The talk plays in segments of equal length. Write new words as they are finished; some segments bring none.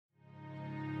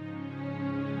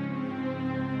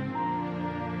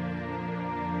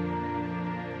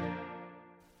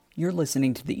You're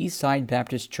listening to the Eastside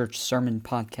Baptist Church Sermon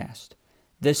Podcast.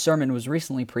 This sermon was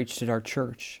recently preached at our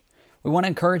church. We want to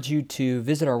encourage you to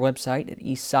visit our website at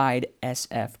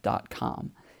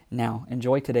eastsidesf.com. Now,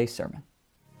 enjoy today's sermon.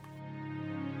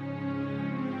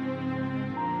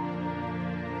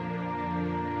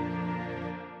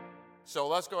 So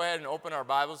let's go ahead and open our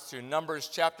Bibles to Numbers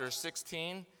chapter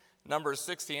 16. Numbers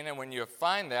 16, and when you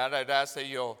find that, I'd ask that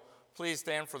you'll please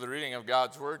stand for the reading of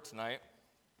God's Word tonight.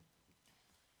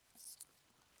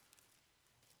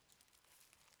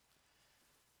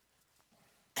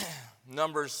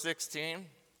 Numbers 16,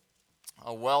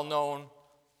 a well-known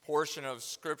portion of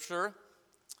Scripture.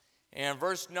 And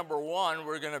verse number 1,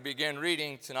 we're going to begin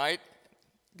reading tonight.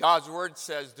 God's Word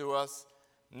says to us,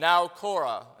 "Now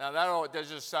Korah." Now that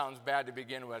just sounds bad to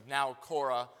begin with. Now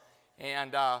Korah.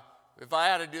 And if I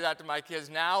had to do that to my kids,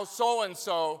 now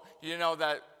so-and-so, you know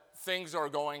that things are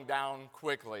going down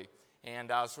quickly.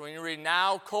 And so when you read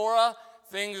 "Now Korah,"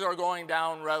 things are going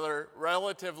down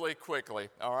relatively quickly.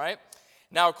 All right?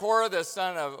 Now Korah, the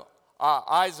son of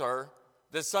Izhar,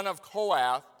 the son of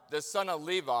Kohath, the son of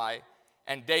Levi,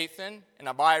 and Dathan and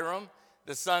Abiram,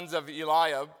 the sons of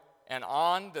Eliab, and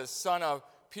On, the son of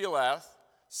Peleth,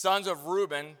 sons of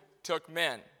Reuben, took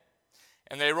men.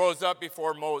 And they rose up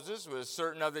before Moses with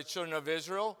certain of the children of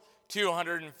Israel,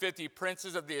 250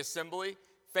 princes of the assembly,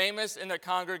 famous in the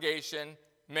congregation,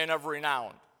 men of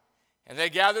renown. And they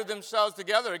gathered themselves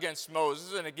together against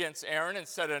Moses and against Aaron, and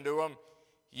said unto him,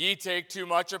 "Ye take too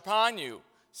much upon you,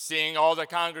 seeing all the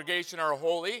congregation are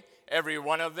holy, every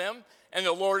one of them, and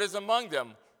the Lord is among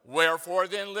them. Wherefore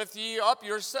then lift ye up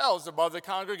yourselves above the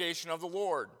congregation of the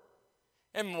Lord."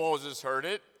 And Moses heard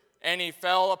it, and he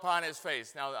fell upon his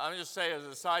face. Now, I'm just saying as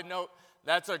a side note,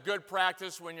 that's a good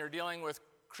practice when you're dealing with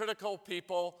critical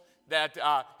people, that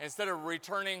instead of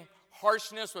returning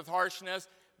harshness with harshness,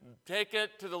 take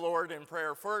it to the Lord in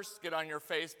prayer first. Get on your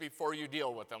face before you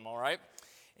deal with them, all right?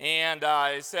 And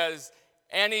it says,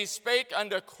 "And he spake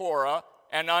unto Korah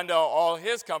and unto all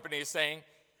his company, saying,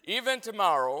 Even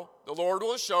tomorrow the Lord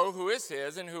will show who is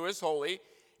his and who is holy,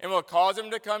 and will cause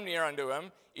him to come near unto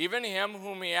him. Even him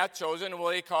whom he hath chosen will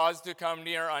he cause to come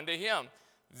near unto him.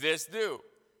 This do.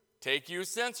 Take you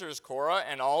censers, Korah,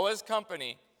 and all his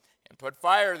company, and put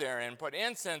fire therein, and put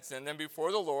incense in them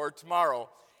before the Lord tomorrow.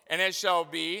 And it shall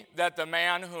be that the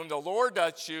man whom the Lord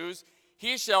doth choose,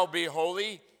 he shall be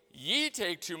holy. Ye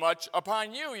take too much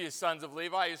upon you, ye sons of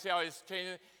Levi." You see how he's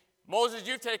changing it? "Moses,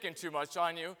 you've taken too much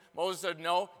on you." Moses said,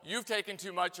 "No, you've taken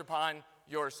too much upon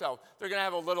yourself." They're going to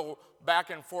have a little back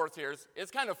and forth here.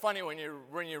 It's kind of funny when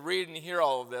you read and hear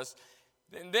all of this.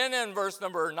 And then in verse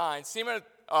number 9, "Seemeth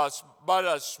but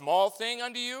a small thing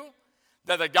unto you,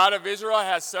 that the God of Israel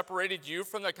has separated you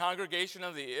from the congregation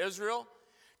of the Israel,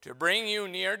 to bring you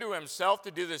near to himself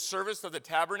to do the service of the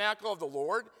tabernacle of the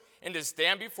Lord, and to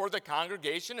stand before the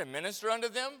congregation and minister unto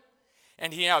them?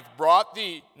 And he hath brought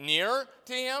thee near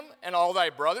to him, and all thy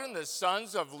brethren, the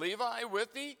sons of Levi,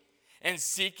 with thee. And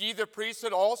seek ye the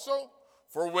priesthood also,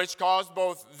 for which cause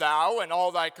both thou and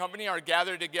all thy company are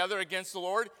gathered together against the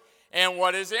Lord. And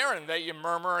what is Aaron, that ye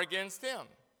murmur against him?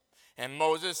 And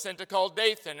Moses sent to call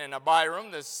Dathan and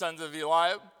Abiram, the sons of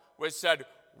Eliab, which said,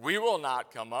 We will not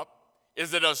come up.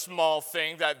 Is it a small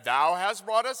thing that thou hast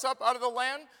brought us up out of the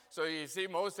land?" So you see,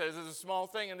 Moses says it's a small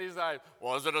thing, and these guys,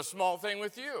 "Well, is it a small thing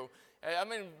with you?" I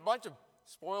mean, a bunch of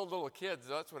spoiled little kids,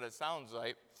 that's what it sounds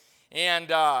like. And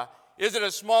 "Is it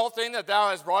a small thing that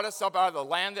thou hast brought us up out of the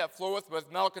land that floweth with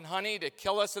milk and honey, to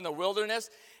kill us in the wilderness,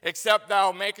 except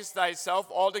thou makest thyself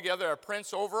altogether a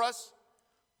prince over us?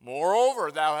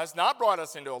 Moreover, thou hast not brought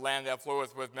us into a land that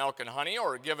floweth with milk and honey,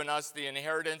 or given us the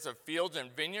inheritance of fields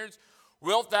and vineyards.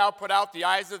 Wilt thou put out the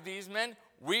eyes of these men?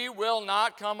 We will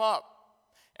not come up."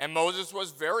 And Moses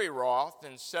was very wroth,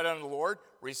 and said unto the Lord,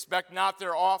 "Respect not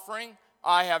their offering.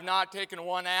 I have not taken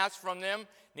one ass from them,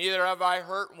 neither have I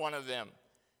hurt one of them."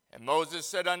 And Moses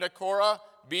said unto Korah,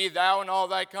 "Be thou and all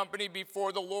thy company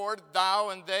before the Lord, thou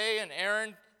and they and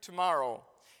Aaron tomorrow.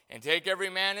 And take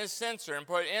every man his censer, and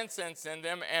put incense in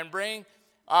them, and bring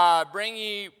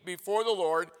ye before the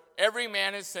Lord every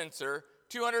man his censer,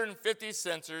 250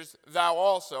 censers, thou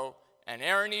also, and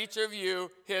Aaron each of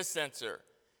you his censer."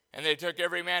 And they took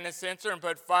every man his censer, and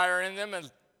put fire in them, and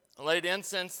laid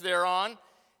incense thereon,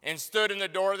 and stood in the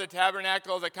door of the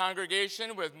tabernacle of the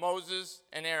congregation with Moses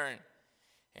and Aaron.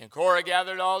 And Korah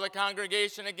gathered all the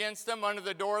congregation against them under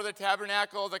the door of the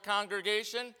tabernacle of the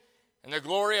congregation, and the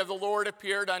glory of the Lord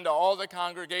appeared unto all the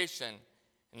congregation.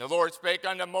 And the Lord spake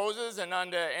unto Moses and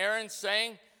unto Aaron,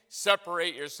 saying,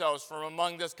 Separate yourselves from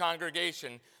among this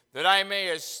congregation, that I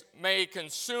may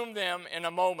consume them in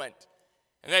a moment.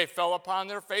 And they fell upon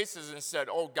their faces and said,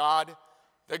 O God,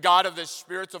 the God of the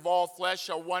spirits of all flesh,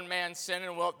 shall one man sin,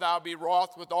 and wilt thou be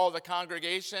wroth with all the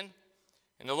congregation?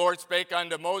 And the Lord spake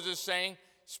unto Moses, saying,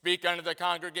 Speak unto the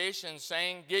congregation,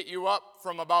 saying, Get you up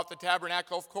from about the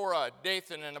tabernacle of Korah,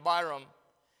 Dathan, and Abiram.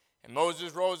 And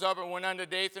Moses rose up and went unto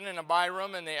Dathan and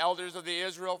Abiram, and the elders of the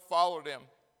Israel followed him.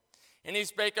 And he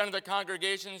spake unto the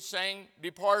congregation, saying,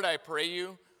 Depart, I pray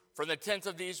you, from the tents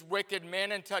of these wicked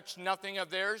men, and touch nothing of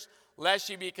theirs, lest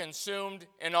ye be consumed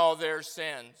in all their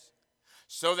sins.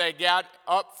 So they got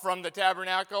up from the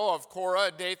tabernacle of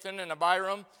Korah, Dathan, and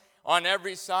Abiram on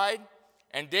every side.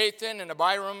 And Dathan and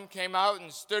Abiram came out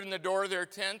and stood in the door of their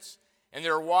tents, and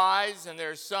their wives and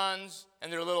their sons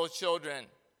and their little children.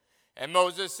 And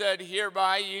Moses said,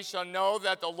 Hereby ye shall know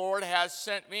that the Lord has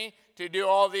sent me to do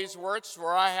all these works,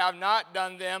 for I have not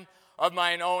done them of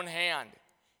mine own hand.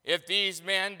 If these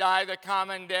men die the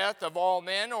common death of all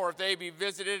men, or if they be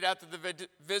visited after the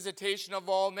visitation of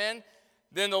all men,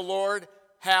 then the Lord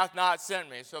hath not sent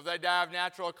me. So if they die of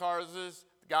natural causes,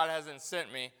 God hasn't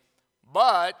sent me.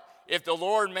 But if the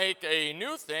Lord make a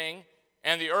new thing,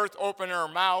 and the earth open her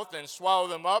mouth and swallow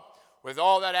them up with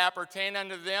all that appertain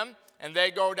unto them, and they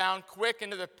go down quick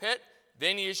into the pit,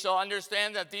 then ye shall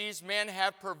understand that these men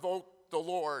have provoked the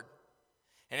Lord.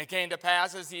 And it came to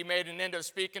pass, as he made an end of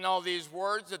speaking all these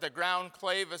words, that the ground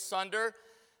clave asunder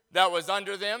that was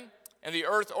under them, and the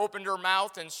earth opened her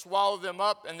mouth and swallowed them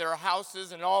up, and their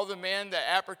houses, and all the men that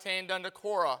appertained unto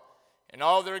Korah, and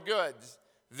all their goods.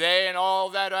 They and all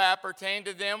that appertained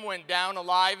to them went down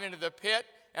alive into the pit,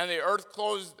 and the earth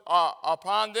closed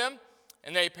upon them,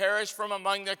 and they perished from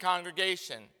among the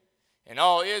congregation. And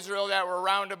all Israel that were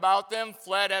round about them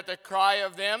fled at the cry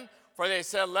of them, for they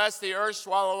said, Lest the earth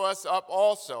swallow us up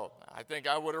also. I think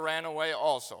I would have ran away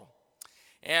also.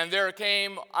 And there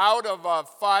came out of a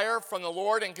fire from the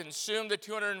Lord and consumed the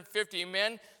 250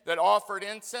 men that offered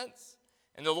incense.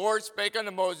 And the Lord spake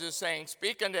unto Moses, saying,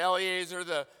 Speak unto Eleazar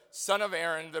the son of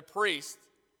Aaron, the priest,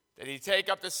 that he take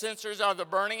up the censers out of the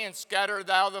burning, and scatter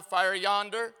thou the fire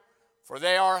yonder, for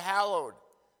they are hallowed.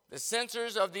 The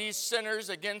censers of these sinners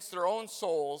against their own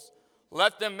souls,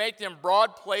 let them make them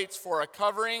broad plates for a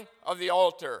covering of the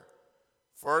altar.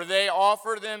 For they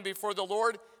offer them before the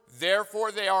Lord,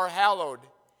 therefore they are hallowed,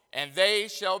 and they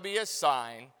shall be a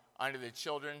sign unto the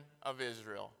children of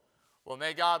Israel. Well,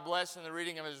 may God bless in the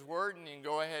reading of his word, and you can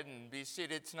go ahead and be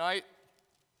seated tonight.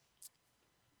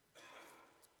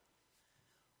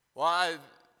 Well,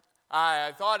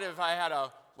 I thought if I had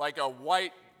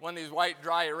one of these white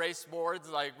dry erase boards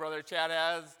like Brother Chad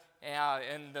has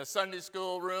in the Sunday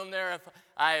school room there, if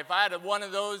I had one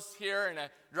of those here and a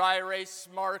dry erase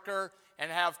marker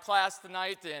and have class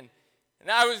tonight, and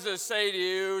I was to say to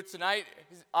you tonight,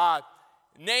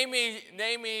 name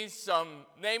me some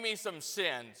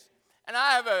sins. And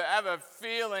I have a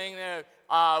feeling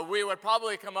that we would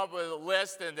probably come up with a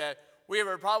list, and that we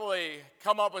would probably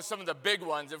come up with some of the big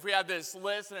ones. If we had this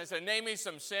list and I said, name me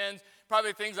some sins,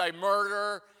 probably things like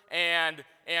murder and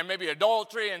maybe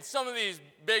adultery and some of these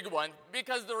big ones.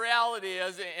 Because the reality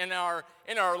is, in our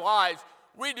lives,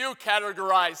 we do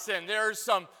categorize sin. There's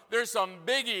some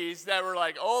biggies that we're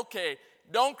like, okay,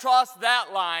 don't cross that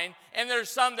line. And there's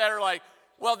some that are like,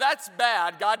 well, that's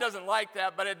bad. God doesn't like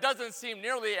that, but it doesn't seem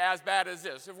nearly as bad as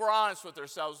this. If we're honest with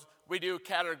ourselves, we do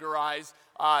categorize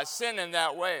sin in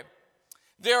that way.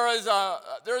 There's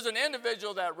an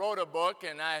individual that wrote a book,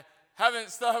 and I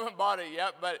still haven't bought it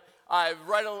yet, but I've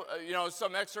read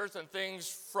some excerpts and things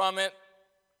from it.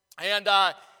 And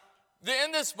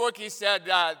in this book, he said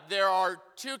there are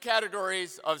two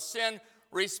categories of sin: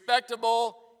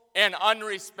 respectable and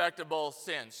unrespectable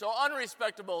sins. So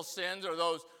unrespectable sins are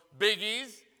those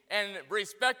biggies, and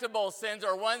respectable sins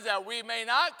are ones that we may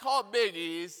not call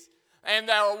biggies, and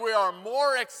that we are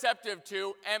more acceptive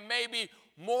to and maybe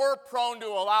more prone to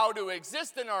allow to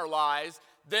exist in our lives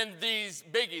than these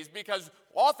biggies, because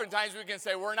oftentimes we can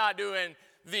say we're not doing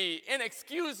the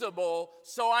inexcusable,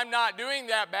 so I'm not doing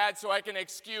that bad, so I can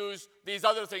excuse these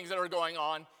other things that are going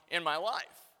on in my life.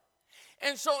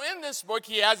 And so in this book,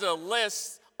 he has a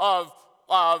list of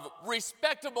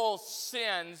respectable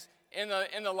sins in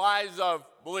the lives of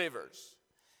believers.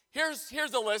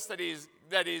 Here's a list that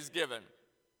he's given: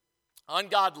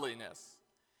 ungodliness,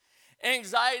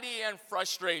 anxiety and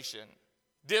frustration,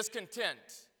 discontent,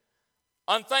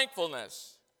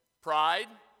 unthankfulness, pride,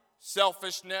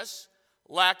 selfishness,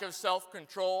 lack of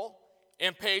self-control,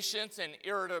 impatience and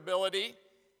irritability,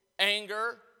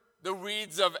 anger, the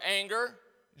weeds of anger,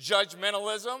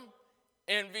 judgmentalism,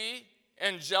 envy,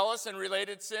 and jealous and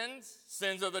related sins,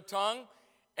 sins of the tongue,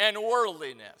 and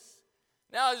worldliness.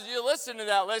 Now, as you listen to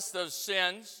that list of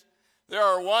sins, there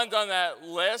are ones on that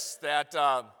list that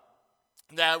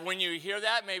that when you hear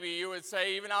that, maybe you would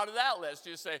say, even out of that list,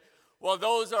 you say, well,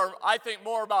 those are, I think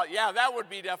more about, yeah, that would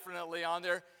be definitely on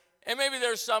there. And maybe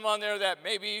there's some on there that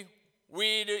maybe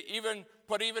we'd even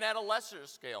put even at a lesser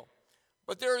scale.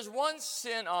 But there is one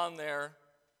sin on there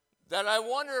that I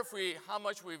wonder how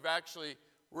much we've actually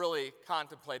really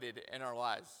contemplated in our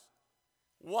lives.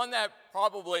 One that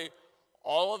probably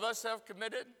all of us have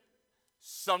committed.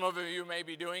 Some of you may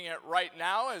be doing it right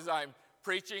now as I'm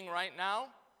preaching right now.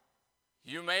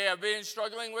 You may have been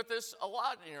struggling with this a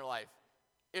lot in your life.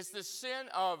 It's the sin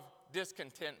of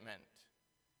discontentment.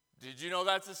 Did you know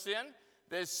that's a sin?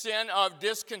 The sin of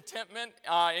discontentment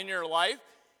in your life.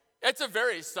 It's a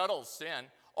very subtle sin.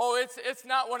 Oh, it's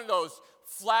not one of those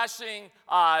flashing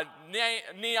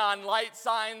neon light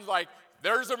signs like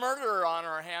there's a murderer on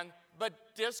our hand. But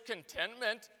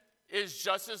discontentment is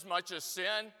just as much a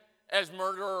sin as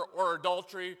murder or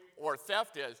adultery or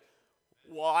theft is.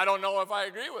 Well, I don't know if I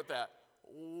agree with that.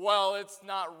 Well, it's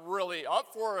not really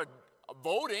up for a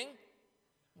voting,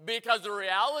 because the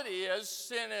reality is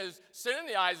sin in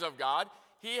the eyes of God.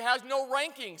 He has no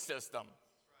ranking system.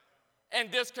 And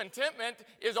discontentment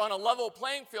is on a level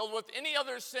playing field with any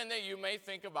other sin that you may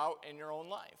think about in your own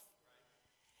life.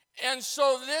 And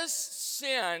so this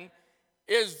sin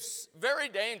is very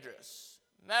dangerous.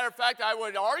 Matter of fact, I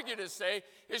would argue to say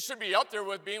it should be up there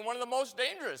with being one of the most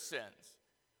dangerous sins,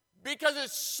 because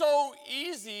it's so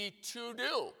easy to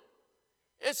do.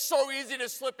 It's so easy to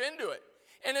slip into it.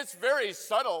 And it's very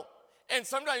subtle. And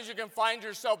sometimes you can find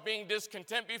yourself being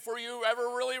discontent before you ever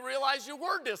really realize you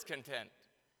were discontent.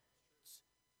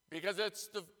 Because it's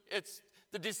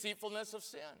the deceitfulness of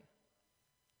sin.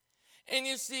 And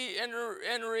you see,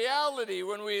 in reality,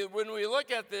 when we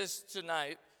look at this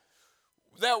tonight,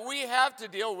 that we have to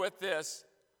deal with this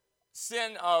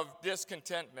sin of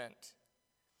discontentment.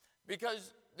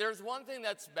 Because there's one thing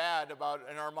that's bad about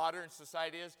in our modern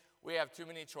society is we have too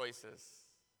many choices.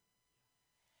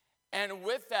 And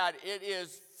with that, it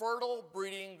is fertile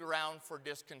breeding ground for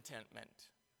discontentment.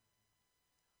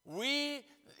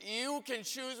 You can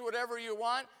choose whatever you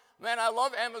want. Man, I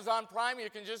love Amazon Prime.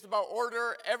 You can just about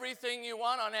order everything you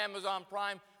want on Amazon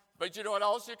Prime. But you know what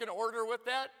else you can order with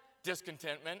that?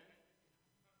 Discontentment.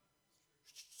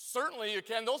 Certainly you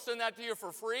can. They'll send that to you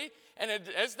for free, and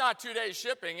it's not 2-day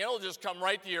shipping. It'll just come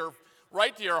right to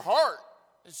your heart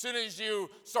as soon as you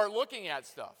start looking at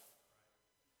stuff.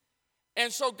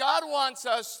 And so God wants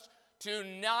us to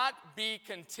not be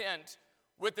content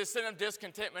with the sin of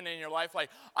discontentment in your life.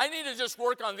 Like, I need to just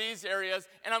work on these areas,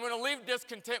 and I'm going to leave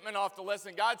discontentment off the list.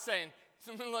 And God's saying,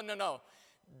 no.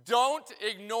 Don't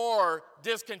ignore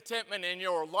discontentment in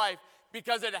your life,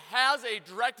 because it has a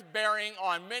direct bearing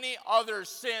on many other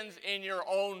sins in your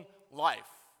own life.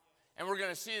 And we're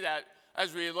going to see that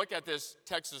as we look at this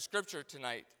text of Scripture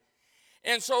tonight.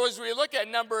 And so as we look at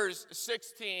Numbers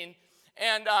 16,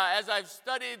 and as I've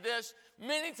studied this,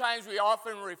 many times we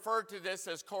often refer to this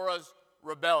as Korah's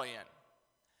rebellion.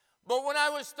 But when I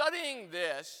was studying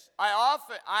this, I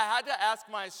had to ask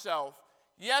myself,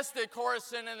 yes, did Korah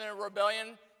sin in a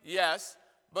rebellion? Yes.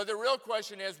 But the real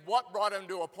question is, what brought him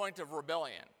to a point of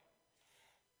rebellion?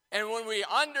 And when we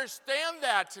understand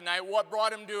that tonight, what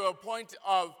brought him to a point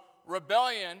of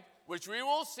rebellion, which we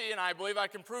will see, and I believe I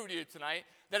can prove to you tonight,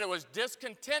 that it was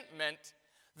discontentment,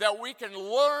 that we can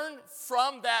learn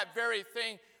from that very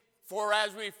thing. For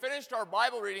as we finished our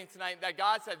Bible reading tonight, that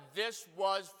God said this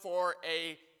was for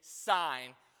a sign.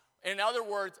 In other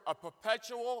words, a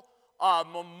perpetual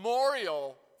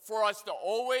memorial for us to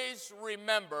always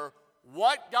remember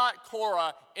what got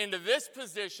Korah into this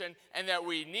position, and that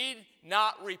we need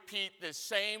not repeat the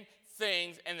same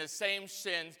things and the same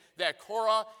sins that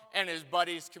Korah and his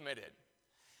buddies committed.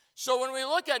 So when we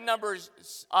look at Numbers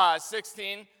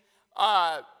 16,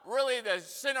 really the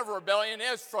sin of rebellion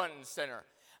is front and center.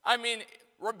 I mean,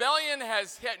 rebellion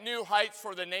has hit new heights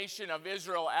for the nation of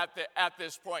Israel at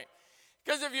this point.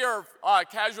 Because if you're a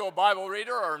casual Bible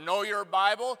reader or know your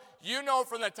Bible, you know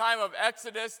from the time of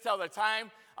Exodus till the time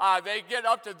they get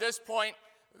up to this point,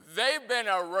 they've been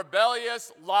a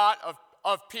rebellious lot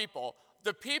of people.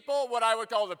 The people, what I would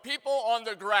call the people on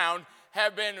the ground,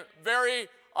 have been very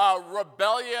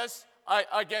rebellious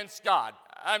against God.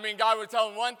 I mean, God would tell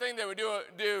them one thing, they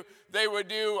would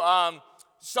do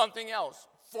something else.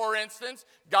 For instance,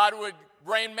 God would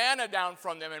rain manna down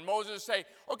from them, and Moses would say,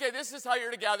 okay, this is how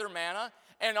you're to gather manna,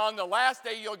 and on the last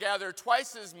day you'll gather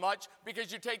twice as much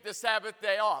because you take the Sabbath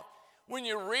day off. When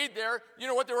you read there, you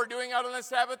know what they were doing out on the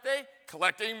Sabbath day?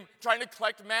 Trying to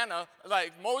collect manna.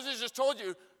 Like Moses just told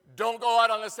you, don't go out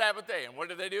on the Sabbath day. And what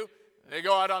do? They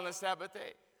go out on the Sabbath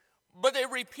day. But they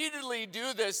repeatedly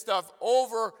do this stuff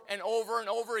over and over and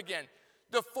over again.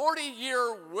 The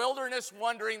 40-year wilderness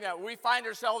wandering that we find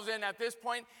ourselves in at this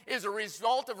point is a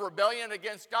result of rebellion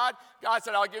against God. God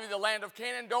said, I'll give you the land of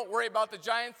Canaan. Don't worry about the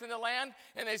giants in the land.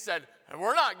 And they said,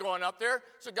 we're not going up there.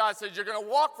 So God said, you're going to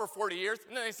walk for 40 years.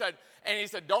 And then he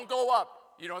said, don't go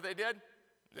up. You know what they did?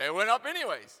 They went up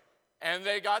anyways. And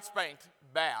they got spanked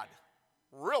bad,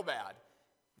 real bad.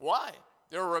 Why?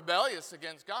 They were rebellious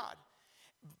against God.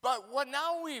 But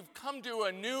now we've come to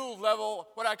a new level,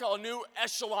 what I call a new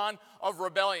echelon of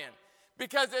rebellion.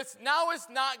 Because it's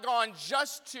not gone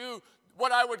just to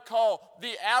what I would call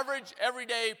the average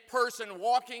everyday person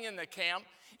walking in the camp.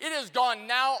 It has gone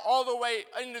now all the way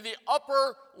into the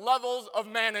upper levels of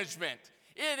management.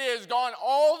 It has gone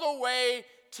almost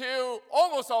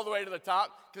all the way to the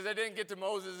top, because they didn't get to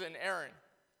Moses and Aaron.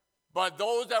 But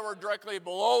those that were directly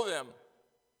below them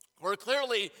were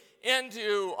clearly in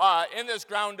this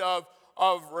ground of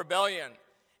rebellion.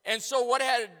 And so what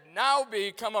had now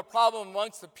become a problem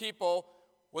amongst the people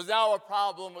was now a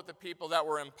problem with the people that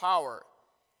were in power.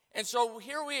 And so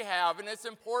here we have, and it's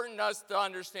important to us to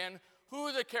understand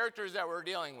who the characters that we're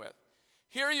dealing with.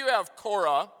 Here you have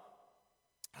Korah,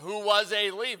 who was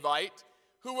a Levite,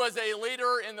 who was a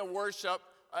leader in the worship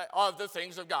of the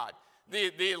things of God.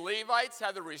 The Levites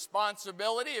had the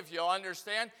responsibility, if you'll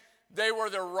understand, they were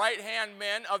the right-hand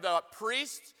men of the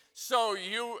priests. So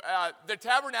the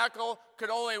tabernacle could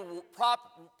only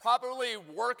properly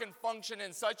work and function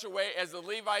in such a way as the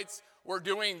Levites were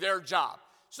doing their job.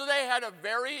 So they had a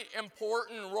very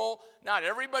important role. Not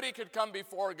everybody could come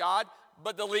before God,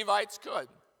 but the Levites could.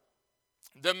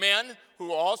 The men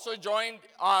who also joined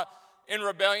in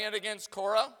rebellion against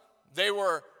Korah, they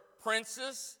were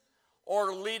princes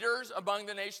or leaders among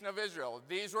the nation of Israel.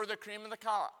 These were the cream of the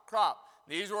crop.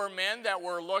 These were men that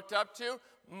were looked up to.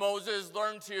 Moses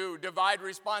learned to divide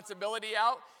responsibility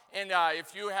out. And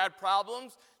if you had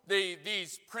problems,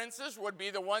 these princes would be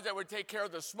the ones that would take care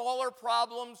of the smaller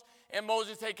problems, and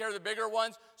Moses take care of the bigger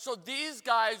ones. So these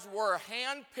guys were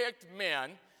hand-picked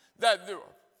men that were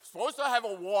supposed to have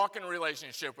a walking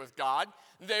relationship with God.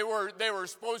 They were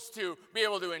supposed to be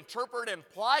able to interpret and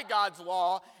apply God's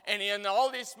law, and in all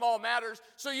these small matters.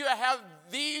 So you have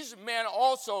these men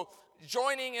also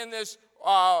joining in this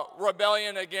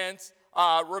rebellion against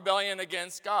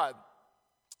God.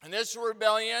 And this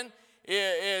rebellion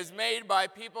is made by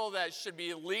people that should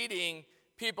be leading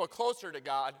people closer to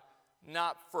God,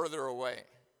 not further away.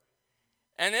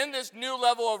 And in this new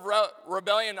level of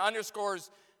rebellion underscores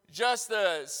just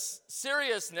the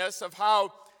seriousness of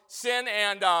how sin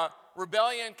and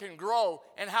rebellion can grow,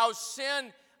 and how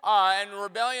sin and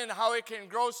rebellion, how it can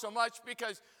grow so much.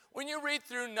 Because when you read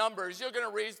through Numbers, you're going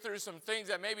to read through some things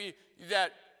that maybe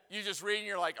that you just read and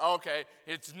you're like, oh, okay,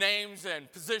 it's names and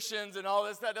positions and all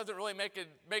this. That doesn't really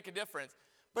make a difference.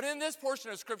 But in this portion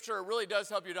of Scripture, it really does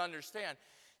help you to understand.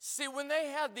 See, when they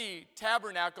had the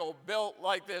tabernacle built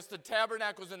like this, the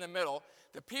tabernacle's in the middle,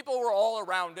 the people were all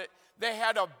around it. They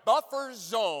had a buffer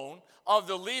zone of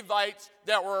the Levites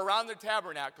that were around the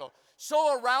tabernacle.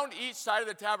 So around each side of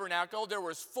the tabernacle, there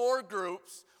was 4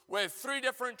 groups with 3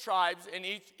 different tribes in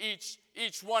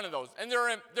each one of those. And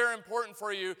they're important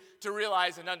for you to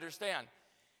realize and understand.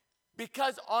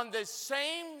 Because on the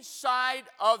same side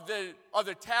of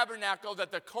the tabernacle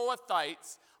that the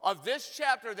Kohathites of this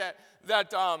chapter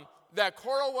that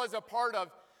Korah was a part of,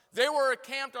 they were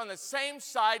camped on the same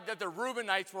side that the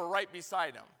Reubenites were right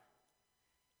beside them.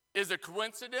 Is it a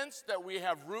coincidence that we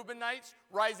have Reubenites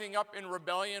rising up in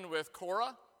rebellion with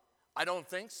Korah? I don't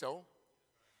think so.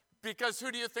 Because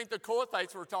who do you think the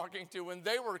Kohathites were talking to when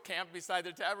they were camped beside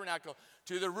the tabernacle?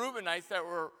 To the Reubenites that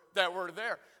were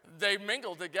there. They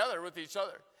mingled together with each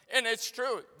other. And it's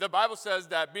true. The Bible says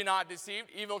that be not deceived,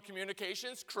 evil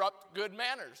communications corrupt good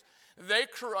manners.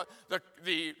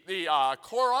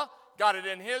 Korah got it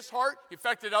in his heart,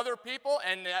 affected other people,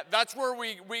 and that's where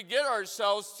we get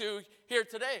ourselves to here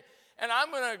today. And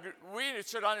we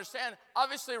should understand,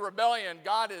 obviously rebellion,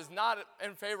 God is not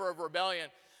in favor of rebellion.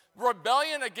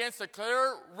 Rebellion against the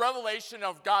clear revelation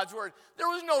of God's word. There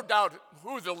was no doubt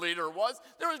who the leader was.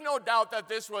 There was no doubt that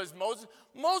this was Moses.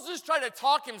 Moses tried to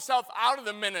talk himself out of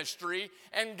the ministry,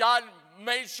 and God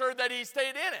made sure that he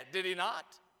stayed in it, did he not?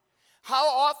 How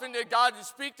often did God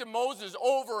speak to Moses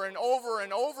over and over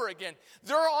and over again?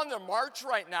 They're on the march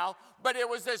right now, but it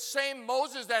was the same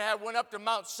Moses that had went up to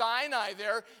Mount Sinai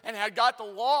there and had got the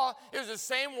law. It was the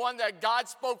same one that God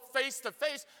spoke face to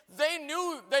face. They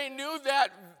knew that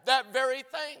very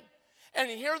thing. And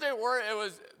here they were.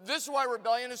 This is why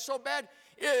rebellion is so bad.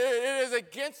 It is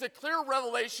against the clear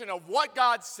revelation of what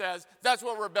God says. That's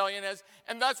what rebellion is,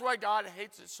 and that's why God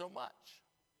hates it so much.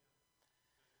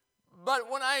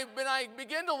 But when I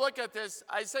begin to look at this,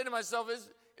 I say to myself,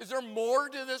 is there more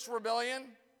to this rebellion?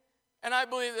 And I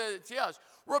believe that it's yes.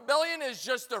 Rebellion is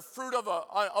just the fruit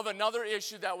of another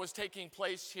issue that was taking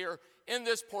place here in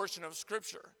this portion of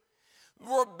Scripture.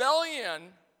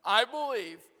 Rebellion, I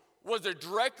believe, was a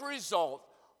direct result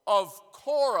of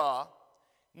Korah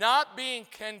not being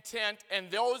content, and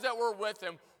those that were with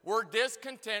him were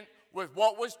discontent with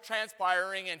what was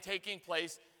transpiring and taking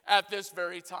place at this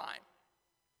very time.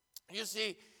 You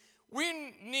see,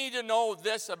 we need to know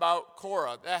this about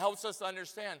Korah. That helps us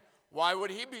understand why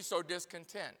would he be so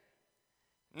discontent.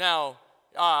 Now,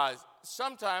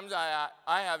 sometimes I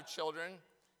have children,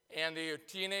 and the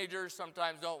teenagers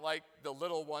sometimes don't like the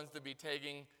little ones to be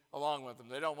tagging along with them.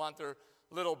 They don't want their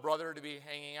little brother to be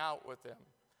hanging out with them.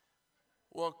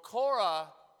 Well, Korah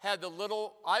had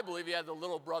I believe he had the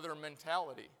little brother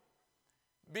mentality.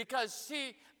 Because,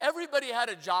 see, everybody had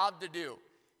a job to do.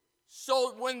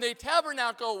 So when the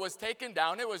tabernacle was taken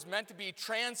down, it was meant to be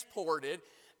transported.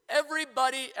 Every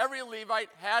Levite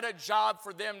had a job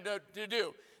for them to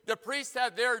do. The priests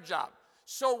had their job.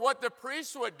 So what the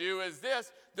priests would do is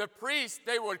this. The priests,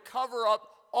 they would cover up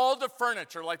all the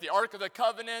furniture, like the Ark of the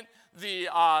Covenant, the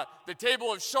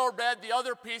table of showbread, the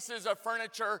other pieces of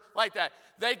furniture like that.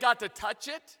 They got to touch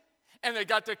it, and they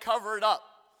got to cover it up.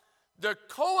 The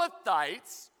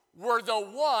Kohathites were the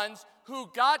ones who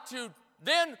got to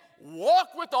then walk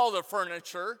with all the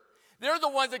furniture. They're the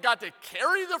ones that got to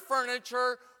carry the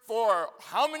furniture for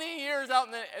how many years out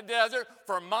in the desert?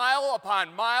 For mile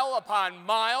upon mile upon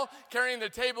mile, carrying the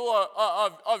table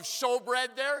of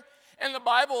showbread there. And the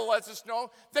Bible lets us know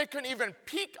they couldn't even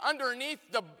peek underneath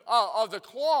of the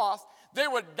cloth. They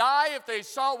would die if they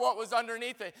saw what was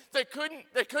underneath it. They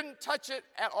couldn't touch it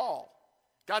at all.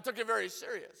 God took it very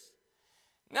serious.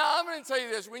 Now, I'm going to tell you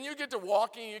this. When you get to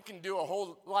walking, you can do a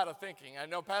whole lot of thinking. I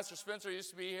know Pastor Spencer used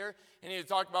to be here, and he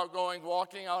talked about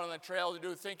walking out on the trail to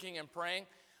do thinking and praying.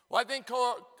 Well,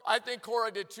 I think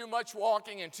Korah did too much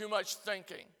walking and too much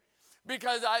thinking.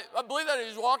 Because I believe that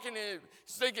he's walking and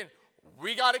he's thinking,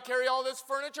 we got to carry all this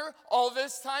furniture all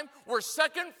this time. We're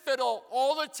second fiddle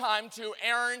all the time to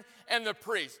Aaron and the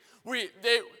priests. We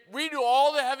do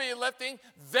all the heavy lifting.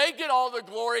 They get all the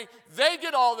glory. They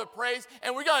get all the praise.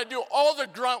 And we got to do all the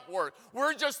grunt work.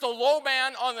 We're just a low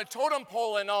man on the totem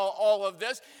pole in all of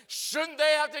this. Shouldn't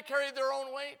they have to carry their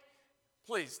own weight?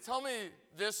 Please, tell me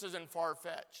this isn't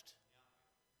far-fetched.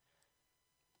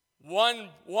 One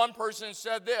person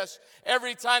said this: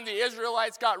 every time the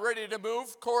Israelites got ready to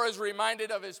move, Korah is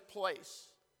reminded of his place.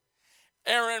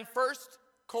 Aaron first,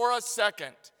 Korah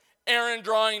second. Aaron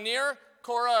drawing near,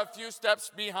 Korah a few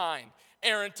steps behind.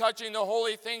 Aaron touching the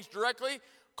holy things directly,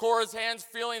 Korah's hands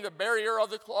feeling the barrier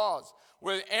of the claws,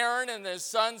 where Aaron and his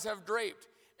sons have draped.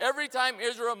 Every time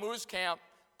Israel moves camp,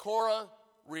 Korah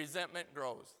resentment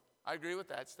grows. I agree with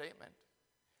that statement.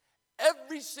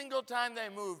 Every single time they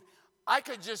moved, I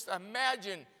could just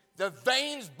imagine the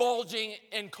veins bulging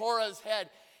in Korah's head.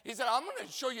 He said, I'm going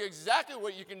to show you exactly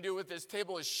what you can do with this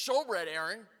table of showbread,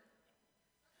 Aaron.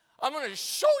 I'm going to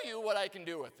show you what I can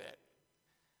do with it.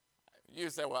 You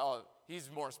say, well, he's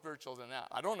more spiritual than that.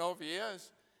 I don't know if he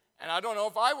is. And I don't know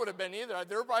if I would have been either.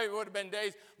 There probably would have been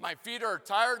days my feet are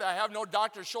tired. I have no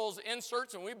Dr. Scholl's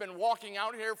inserts, and we've been walking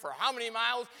out here for how many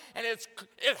miles, and it's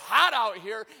hot out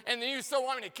here, and then you still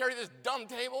want me to carry this dumb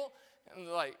table? And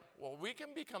they're like, well, we can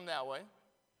become that way.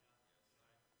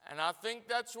 And I think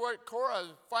that's what Korah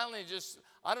finally just,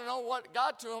 I don't know what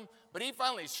got to him, but he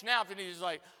finally snapped, and he's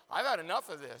like, I've had enough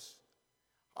of this.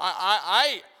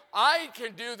 I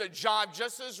can do the job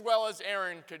just as well as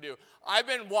Aaron could do. I've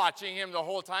been watching him the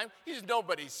whole time. He's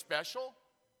nobody special.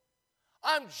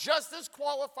 I'm just as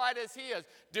qualified as he is.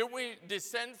 Did we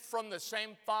descend from the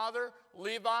same father,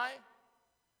 Levi?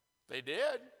 They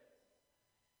did.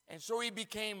 And so he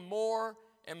became more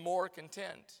and more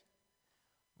content.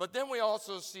 But then we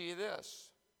also see this,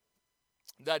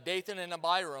 that Dathan and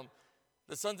Abiram,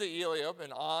 the sons of Eliab,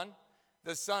 and On,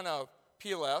 the son of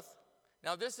Peleth.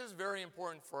 Now this is very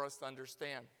important for us to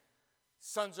understand.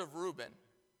 Sons of Reuben.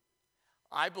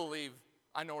 I believe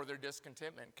I know where their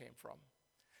discontentment came from.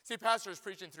 See, Pastor is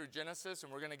preaching through Genesis,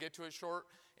 and we're going to get to it short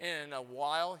in a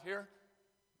while here.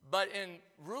 But in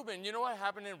Reuben, you know what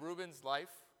happened in Reuben's life?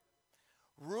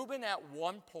 Reuben at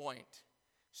one point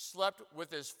slept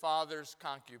with his father's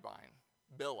concubine,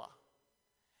 Bilhah.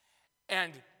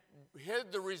 And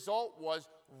the result was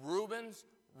Reuben's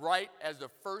right as the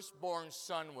firstborn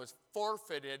son was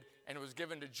forfeited and was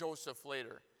given to Joseph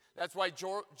later. That's why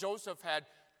Joseph had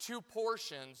 2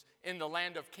 portions in the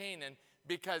land of Canaan,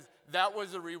 because that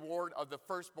was the reward of the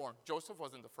firstborn. Joseph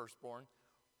wasn't the firstborn.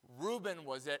 Reuben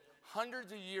was it.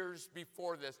 Hundreds of years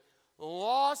before this,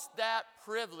 lost that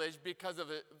privilege because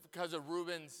of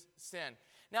Reuben's sin.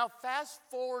 Now, fast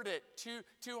forward it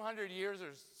 200 years or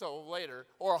so later,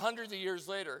 or hundreds of years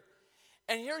later,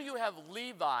 and here you have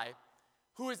Levi,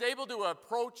 who is able to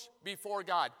approach before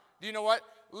God. Do you know what?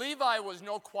 Levi was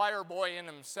no choir boy in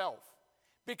himself,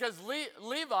 because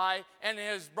Levi and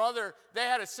his brother, they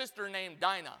had a sister named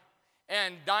Dinah.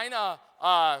 And Dinah,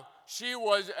 she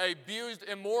was abused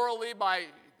immorally by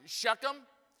Shechem.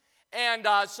 And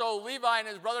so Levi and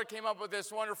his brother came up with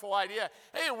this wonderful idea.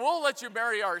 Hey, we'll let you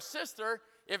marry our sister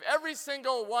if every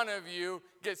single one of you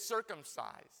gets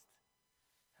circumcised.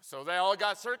 So they all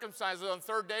got circumcised. On the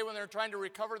third day, when they were trying to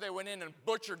recover, they went in and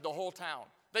butchered the whole town.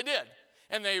 They did.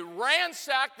 And they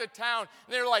ransacked the town.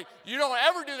 And they were like, you don't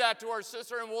ever do that to our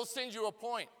sister, and we'll send you a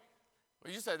point.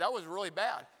 Well, you said that was really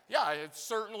bad. Yeah, it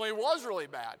certainly was really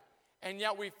bad. And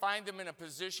yet we find them in a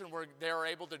position where they are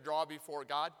able to draw before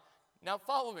God. Now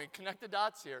follow me, connect the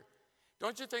dots here.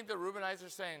 Don't you think the Reubenites are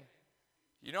saying,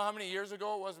 you know how many years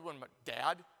ago it was when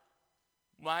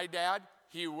my dad,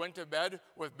 he went to bed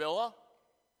with Bilhah?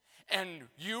 And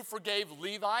you forgave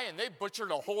Levi, and they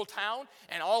butchered a whole town,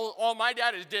 and all my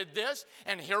dad did this,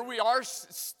 and here we are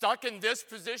stuck in this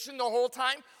position the whole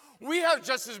time? We have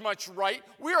just as much right.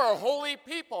 We are a holy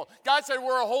people. God said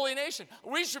we're a holy nation.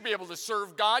 We should be able to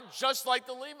serve God just like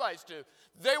the Levites do.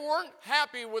 They weren't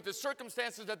happy with the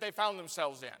circumstances that they found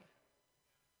themselves in.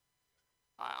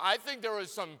 I think there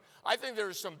was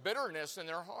some bitterness in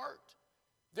their heart.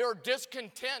 They were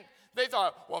discontent. They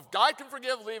thought, well, if God can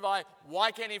forgive Levi, why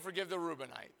can't he forgive the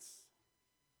Reubenites?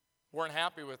 Weren't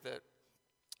happy with it.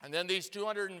 And then these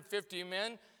 250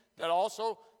 men that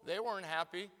also, they weren't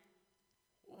happy.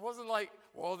 It wasn't like,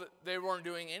 well, they weren't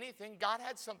doing anything. God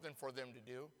had something for them to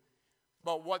do.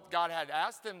 But what God had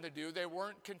asked them to do, they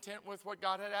weren't content with what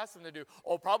God had asked them to do.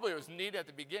 Oh, probably it was neat at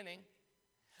the beginning.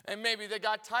 And maybe they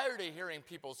got tired of hearing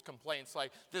people's complaints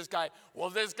like, this guy,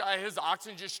 his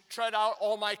oxen just tread out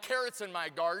all my carrots in my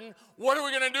garden. What are we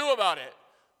going to do about it?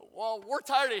 Well, we're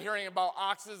tired of hearing about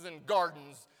oxes and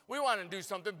gardens. We want to do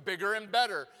something bigger and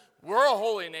better. We're a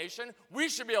holy nation. We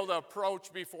should be able to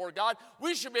approach before God.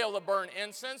 We should be able to burn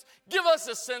incense. Give us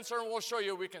a censer and we'll show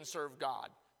you we can serve God.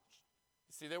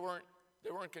 See, they weren't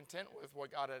content with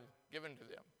what God had given to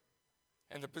them.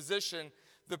 And the position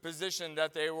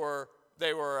that they were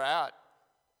at.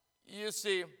 You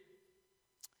see,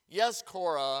 yes,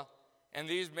 Korah and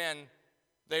these men,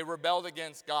 they rebelled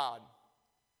against God.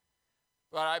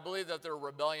 But I believe that their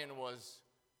rebellion was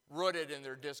rooted in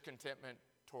their discontentment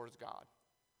towards God.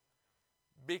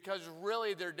 Because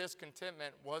really their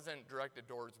discontentment wasn't directed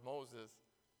towards Moses.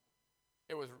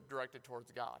 It was directed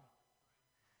towards God.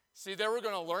 See, they were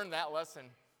going to learn that lesson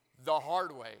the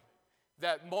hard way.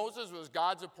 That Moses was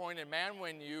God's appointed man.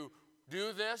 When you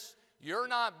do this, you're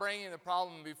not bringing the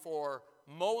problem before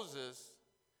Moses.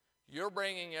 You're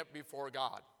bringing it before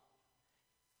God.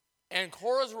 And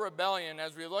Korah's rebellion,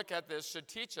 as we look at this, should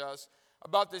teach us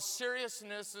about the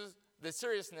seriousness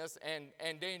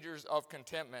and dangers of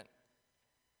contentment.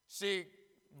 See,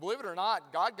 believe it or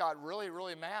not, God got really,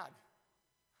 really mad.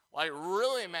 Like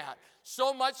really mad.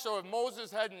 So much so if Moses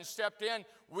hadn't stepped in,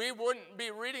 we wouldn't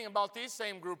be reading about these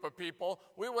same group of people.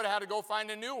 We would have had to go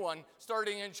find a new one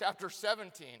starting in chapter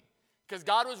 17. Because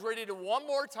God was ready to one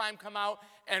more time come out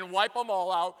and wipe them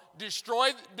all out,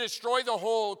 destroy the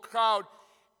whole crowd.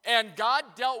 And God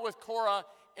dealt with Korah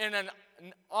in an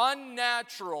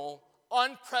unnatural,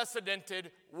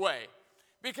 unprecedented way.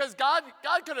 Because God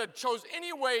could have chose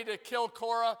any way to kill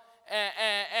Korah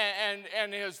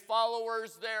and his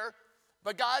followers there.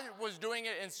 But God was doing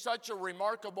it in such a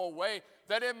remarkable way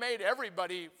that it made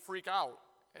everybody freak out.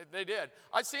 They did.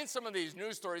 I've seen some of these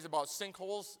news stories about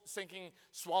sinkholes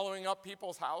swallowing up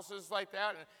people's houses like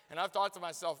that. And I've thought to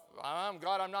myself, I'm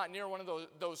glad I'm not near one of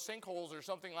those sinkholes or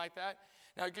something like that.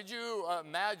 Now, could you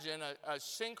imagine a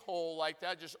sinkhole like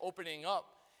that just opening up?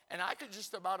 And I could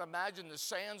just about imagine the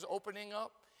sands opening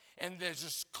up and they're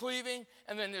just cleaving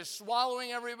and then they're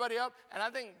swallowing everybody up. And I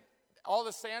think all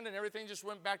the sand and everything just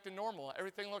went back to normal.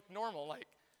 Everything looked normal,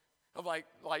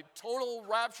 like total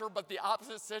rapture, but the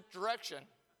opposite direction.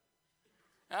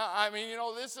 I mean,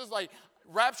 this is like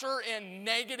rapture in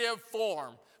negative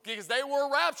form. Because they were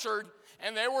raptured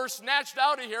and they were snatched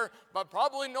out of here, but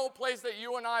probably no place that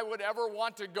you and I would ever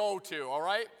want to go to, all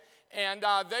right? And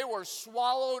they were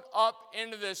swallowed up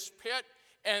into this pit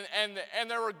and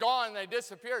they were gone, they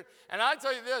disappeared. And I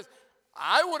tell you this,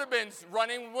 I would have been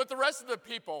running with the rest of the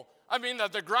people. I mean,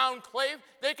 the ground clave,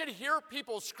 they could hear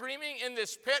people screaming in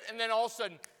this pit and then all of a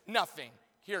sudden, nothing.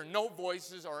 Hear no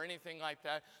voices or anything like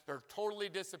that. They're totally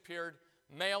disappeared,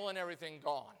 mail and everything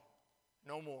gone.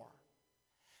 No more.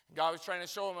 God was trying to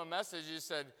show him a message. He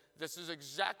said, this is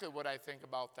exactly what I think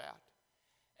about that.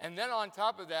 And then on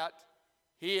top of that,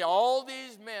 all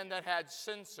these men that had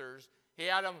censers, he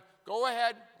had them, go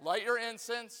ahead, light your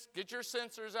incense, get your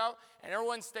censers out, and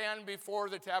everyone stand before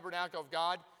the tabernacle of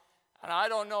God. And I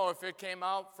don't know if it came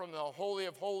out from the Holy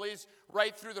of Holies,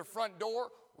 right through the front door,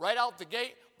 right out the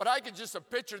gate, but I could just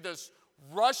picture this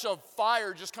rush of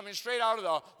fire just coming straight out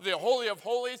of the Holy of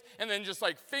Holies, and then just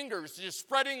like fingers just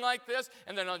spreading like this,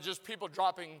 and then just people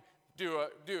dropping,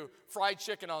 do fried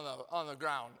chicken on the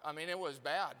ground. I mean, it was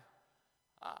bad.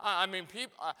 I mean,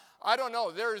 people, I don't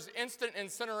know. There's instant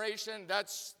incineration.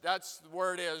 That's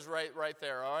where it is right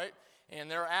there, all right? And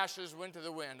their ashes went to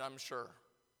the wind, I'm sure.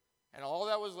 And all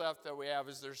that was left that we have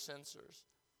is their censers.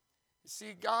 You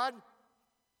see, God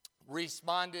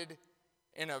responded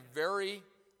in a very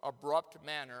abrupt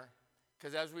manner,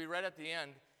 because as we read at the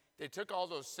end, they took all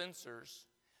those censers,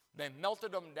 they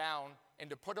melted them down, and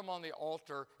to put them on the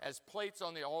altar as plates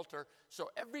on the altar. So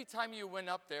every time you went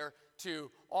up there to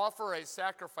offer a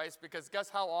sacrifice, because guess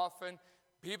how often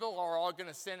people are all going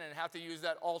to sin and have to use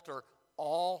that altar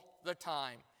all the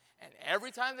time. And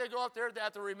every time they go up there, they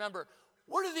have to remember,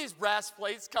 where do these brass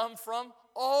plates come from?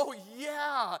 Oh,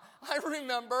 yeah, I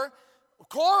remember.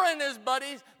 Korah and his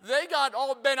buddies, they got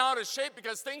all bent out of shape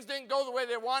because things didn't go the way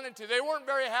they wanted to. They weren't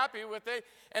very happy with it,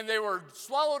 and they were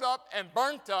swallowed up and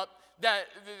burnt up.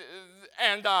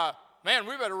 Man,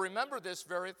 we better remember this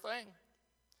very thing.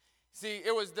 See,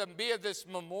 it was to be of this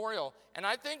memorial, and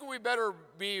I think we better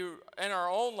be in our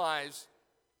own lives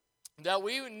that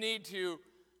we need to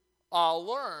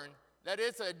learn that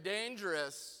it's a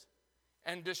dangerous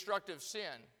and destructive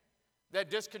sin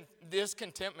that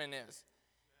discontentment is.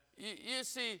 You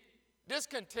see,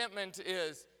 discontentment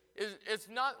is it's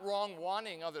not wrong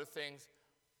wanting other things,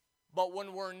 but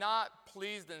when we're not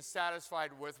pleased and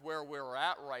satisfied with where we're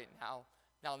at right now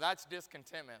that's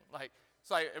discontentment.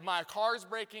 It's like if my car's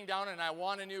breaking down and I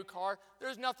want a new car,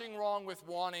 there's nothing wrong with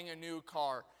wanting a new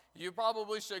car. You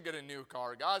probably should get a new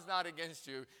car. God's not against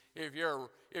you. If your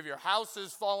house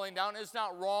is falling down, it's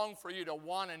not wrong for you to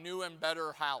want a new and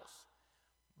better house.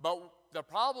 But the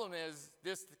problem is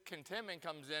this contentment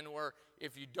comes in where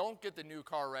if you don't get the new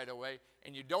car right away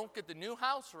and you don't get the new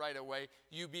house right away,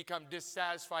 you become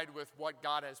dissatisfied with what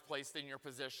God has placed in your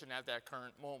position at that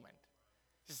current moment.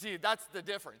 You see, that's the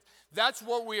difference. That's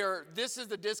what we are. This is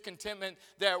the discontentment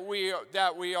that we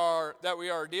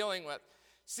are dealing with.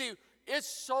 See,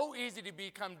 it's so easy to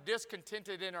become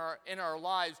discontented in our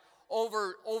lives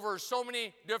over so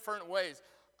many different ways.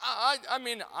 I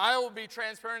mean, I will be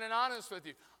transparent and honest with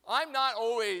you. I'm not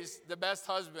always the best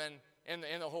husband in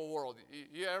the whole world.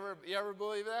 You ever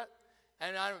believe that?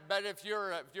 And I bet if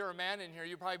you're a man in here,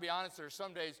 you'll probably be honest. There's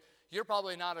some days you're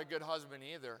probably not a good husband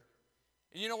either.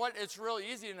 You know what? It's real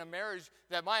easy in a marriage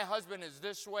that my husband is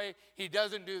this way. He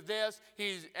doesn't do this.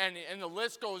 And the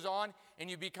list goes on, and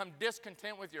you become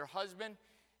discontent with your husband,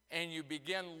 and you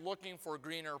begin looking for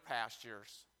greener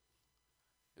pastures.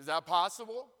 Is that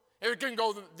possible? It can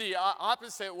go the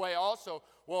opposite way also.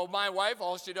 Well, my wife,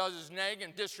 all she does is nag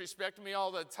and disrespect me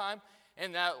all the time,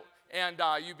 and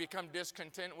you become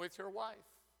discontent with your wife.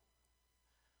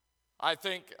 I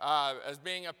think as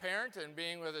being a parent and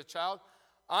being with a child,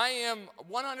 I am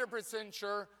 100%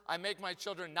 sure I make my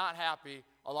children not happy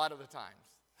a lot of the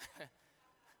times.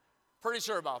 Pretty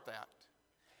sure about that.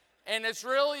 And it's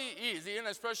really easy, and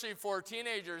especially for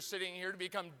teenagers sitting here, to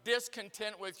become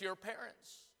discontent with your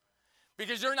parents.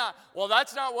 Because you're not, well,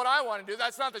 that's not what I want to do.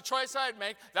 That's not the choice I'd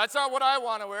make. That's not what I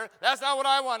want to wear. That's not what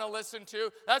I want to listen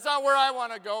to. That's not where I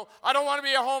want to go. I don't want to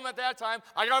be at home at that time.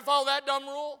 I got to follow that dumb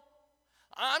rule.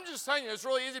 I'm just telling you, it's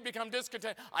really easy to become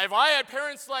discontent. If I had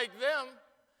parents like them,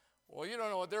 well, you don't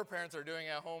know what their parents are doing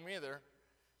at home either.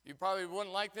 You probably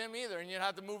wouldn't like them either, and you'd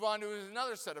have to move on to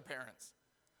another set of parents.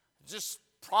 Just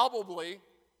probably,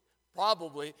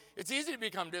 it's easy to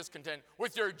become discontent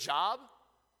with your job.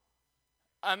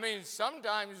 I mean,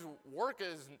 sometimes work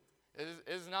is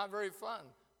not very fun.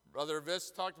 Brother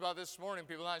Viss talked about this morning,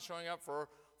 people not showing up for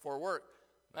work.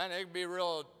 Man, it could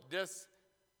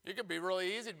be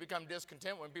really easy to become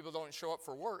discontent when people don't show up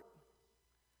for work.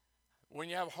 When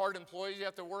you have hard employees you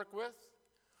have to work with,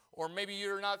 or maybe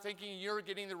you're not thinking you're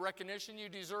getting the recognition you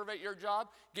deserve at your job,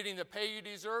 getting the pay you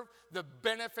deserve, the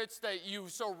benefits that you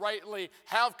so rightly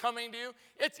have coming to you.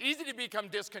 It's easy to become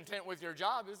discontent with your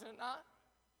job, isn't it not?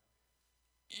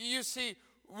 You see,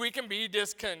 we can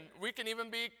even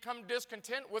become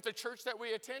discontent with the church that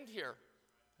we attend here.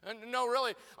 And no,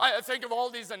 really, I think of all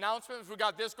these announcements. We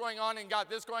got this going on and got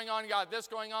this going on and got this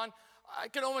going on. I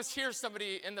can almost hear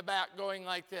somebody in the back going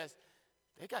like this.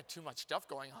 They got too much stuff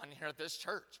going on here at this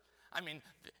church. I mean,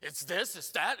 it's this,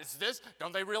 it's that, it's this.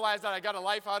 Don't they realize that I got a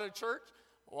life out of church?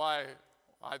 Why,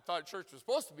 I thought church was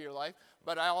supposed to be your life,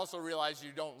 but I also realize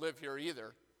you don't live here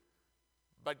either.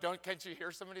 But can't you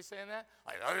hear somebody saying that?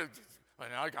 I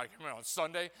got to come in on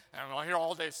Sunday, and I'm here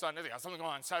all day Sunday. They got something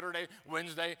going on Saturday,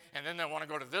 Wednesday, and then they want to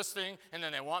go to this thing, and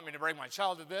then they want me to bring my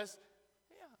child to this.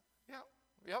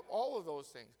 Yep, all of those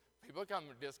things. People become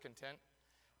discontent.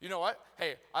 You know what?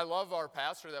 Hey, I love our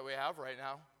pastor that we have right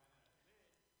now.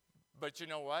 But you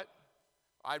know what?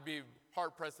 I'd be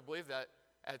hard-pressed to believe that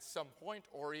at some point,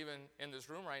 or even in this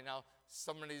room right now,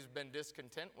 somebody's been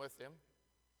discontent with him.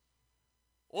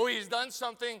 Oh, he's done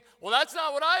something. Well, that's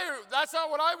not what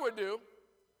I would do.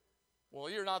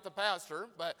 Well, you're not the pastor,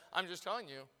 but I'm just telling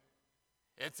you,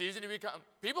 it's easy to become.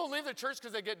 People leave the church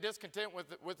because they get discontent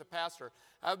with the pastor.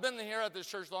 I've been here at this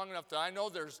church long enough that I know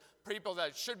there's people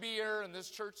that should be here in this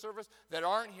church service that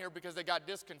aren't here because they got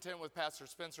discontent with Pastor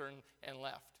Spencer and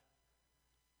left.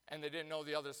 And they didn't know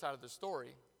the other side of the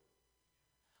story.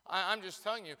 I'm just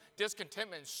telling you,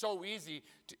 discontentment is so easy.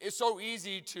 It's so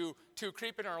easy to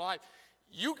creep in our life.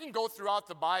 You can go throughout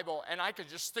the Bible, and I could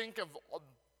just think of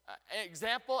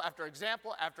example after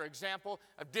example after example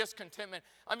of discontentment.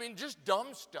 I mean, just dumb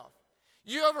stuff.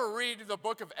 You ever read the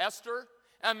book of Esther?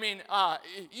 I mean,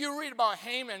 you read about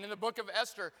Haman in the book of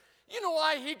Esther. You know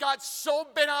why he got so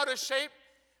bent out of shape?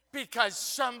 Because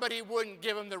somebody wouldn't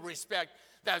give him the respect,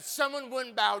 that someone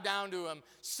wouldn't bow down to him,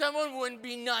 someone wouldn't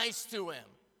be nice to him.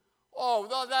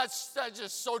 Oh, that's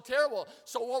just so terrible.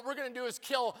 So what we're going to do is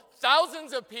kill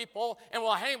thousands of people, and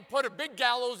we'll put a big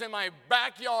gallows in my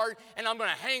backyard, and I'm going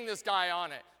to hang this guy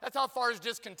on it. That's how far his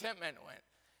discontentment went.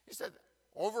 He said,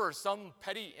 over some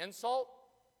petty insult?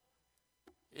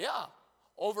 Yeah,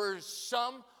 over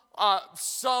some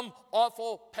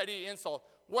awful petty insult.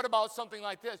 What about something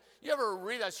like this? You ever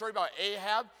read that story about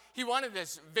Ahab? He wanted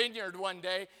this vineyard one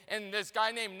day, and this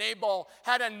guy named Nabal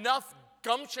had enough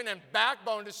gumption and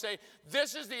backbone to say,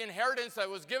 this is the inheritance that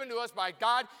was given to us by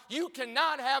God. You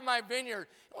cannot have my vineyard.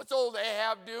 What's old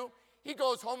Ahab do? He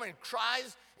goes home and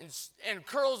cries and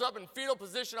curls up in fetal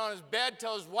position on his bed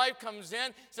till his wife comes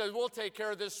in, says, we'll take care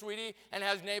of this, sweetie, and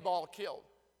has Nabal killed.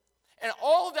 And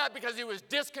all of that because he was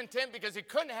discontent because he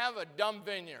couldn't have a dumb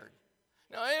vineyard.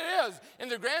 Now, it is. In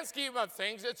the grand scheme of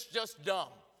things, it's just dumb.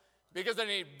 Because in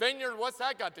a vineyard, what's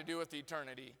that got to do with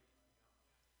eternity?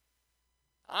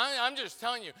 I'm just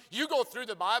telling you, you go through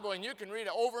the Bible and you can read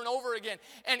it over and over again.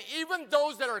 And even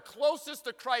those that are closest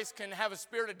to Christ can have a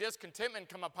spirit of discontentment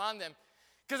come upon them.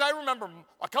 Because I remember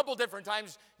a couple different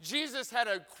times, Jesus had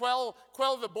to quell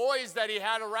the boys that he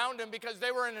had around him because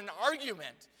they were in an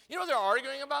argument. You know what they're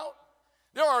arguing about?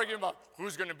 They're arguing about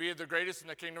who's going to be the greatest in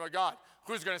the kingdom of God.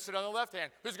 Who's going to sit on the left hand?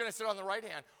 Who's going to sit on the right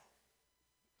hand?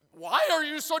 Why are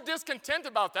you so discontent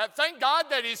about that? Thank God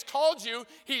that he's called you,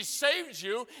 he's saved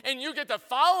you, and you get to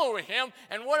follow him,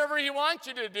 and whatever he wants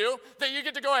you to do, that you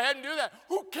get to go ahead and do that.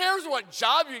 Who cares what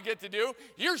job you get to do?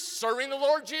 You're serving the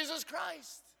Lord Jesus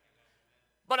Christ.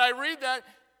 But I read that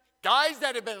guys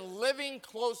that have been living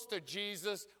close to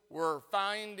Jesus were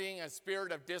finding a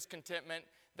spirit of discontentment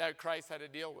that Christ had to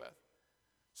deal with.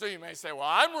 So you may say, well,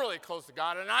 I'm really close to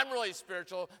God, and I'm really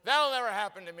spiritual. That'll never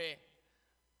happen to me.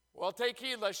 Well, take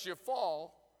heed lest you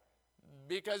fall,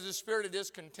 because the spirit of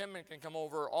discontentment can come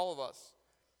over all of us.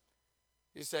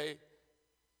 You say,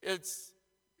 it's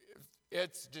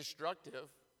destructive.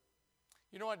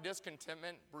 You know what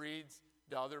discontentment breeds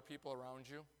to other people around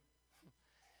you?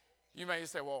 You may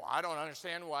say, well, I don't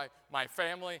understand why my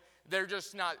family, they're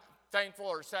just not thankful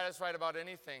or satisfied about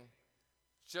anything.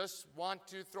 Just want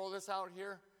to throw this out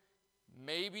here.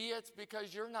 Maybe it's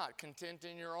because you're not content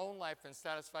in your own life and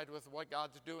satisfied with what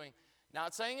God's doing.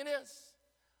 Not saying it is,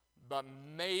 but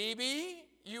maybe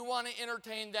you want to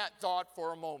entertain that thought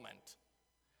for a moment.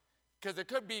 Because it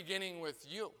could be beginning with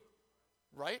you,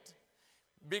 right?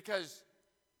 Because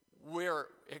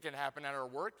it can happen at our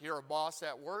work. You're a boss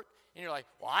at work, and you're like,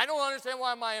 well, I don't understand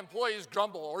why my employees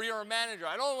grumble. Or you're a manager.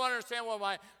 I don't understand why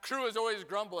my crew is always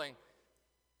grumbling.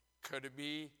 Could it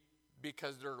be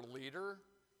because their leader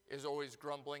is always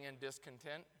grumbling and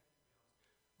discontent?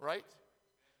 Right?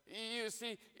 You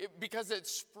see, because it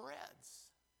spreads.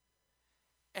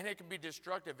 And it can be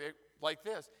destructive. Like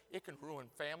this, it can ruin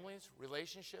families,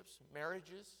 relationships,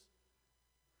 marriages.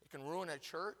 It can ruin a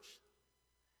church.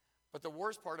 But the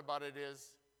worst part about it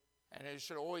is, and it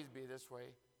should always be this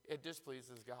way, it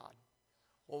displeases God.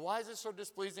 Well, why is it so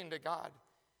displeasing to God?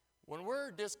 When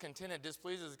we're discontent, it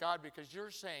displeases God because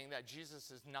you're saying that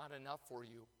Jesus is not enough for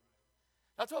you.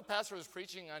 That's what Pastor was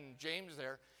preaching on James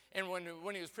there. And when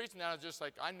he was preaching that, I was just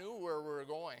like, I knew where we were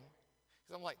going.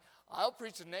 Because I'm like, I'll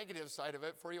preach the negative side of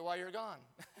it for you while you're gone.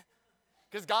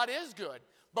 because God is good.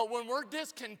 But when we're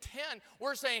discontent,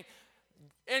 we're saying,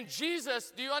 and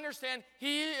Jesus, do you understand?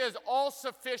 He is all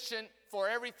sufficient for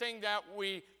everything that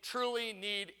we truly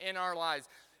need in our lives.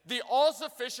 The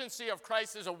all-sufficiency of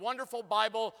Christ is a wonderful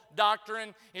Bible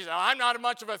doctrine. He said, I'm not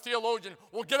much of a theologian.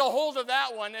 Well, get a hold of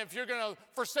that one. If you're going to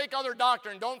forsake other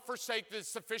doctrine, don't forsake the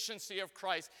sufficiency of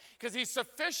Christ. Because he's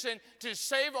sufficient to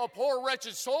save a poor,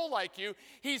 wretched soul like you.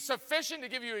 He's sufficient to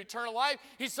give you eternal life.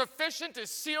 He's sufficient to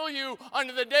seal you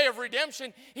unto the day of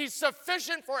redemption. He's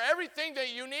sufficient for everything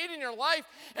that you need in your life.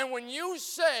 And when you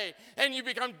say, and you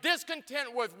become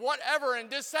discontent with whatever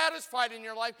and dissatisfied in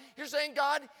your life, you're saying,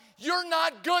 God, you're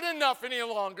not good enough any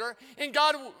longer. And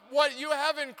God, what you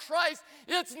have in Christ,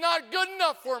 it's not good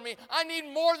enough for me. I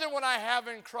need more than what I have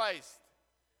in Christ.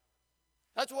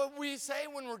 That's what we say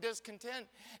when we're discontent.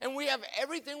 And we have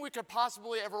everything we could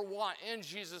possibly ever want in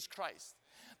Jesus Christ.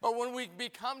 But when we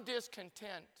become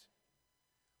discontent,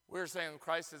 we're saying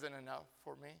Christ isn't enough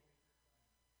for me.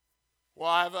 Well,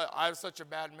 I have such a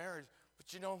bad marriage.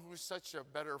 But you know who's such a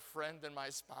better friend than my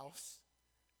spouse?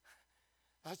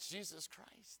 That's Jesus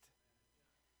Christ.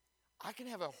 I can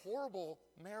have a horrible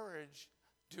marriage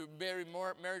to married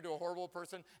to a horrible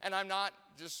person, and I'm not.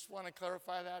 Just want to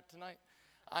clarify that tonight.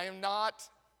 I am not,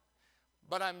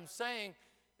 but I'm saying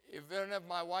even if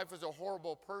my wife is a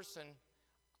horrible person,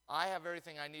 I have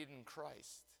everything I need in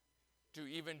Christ to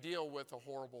even deal with a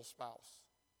horrible spouse.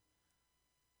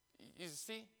 You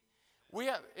see,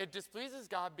 it displeases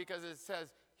God because it says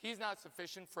he's not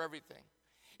sufficient for everything.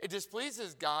 It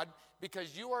displeases God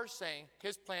because you are saying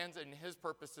his plans and his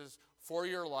purposes for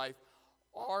your life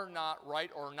are not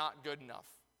right or not good enough.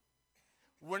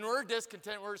 When we're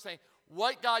discontent, we're saying,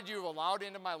 what God you've allowed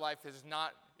into my life is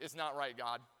not right,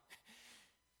 God.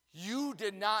 You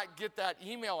did not get that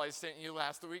email I sent you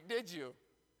last week, did you?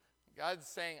 God's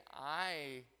saying,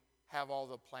 I have all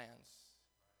the plans.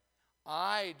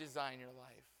 I design your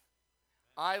life.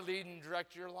 I lead and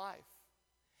direct your life.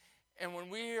 And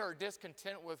when we are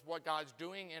discontent with what God's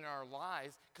doing in our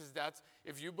lives, because that's,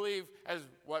 if you believe, as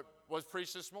what was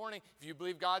preached this morning, if you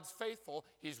believe God's faithful,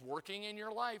 he's working in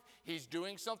your life. He's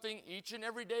doing something each and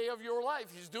every day of your life.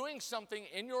 He's doing something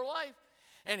in your life.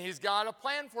 And he's got a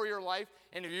plan for your life.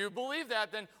 And if you believe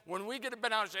that, then when we get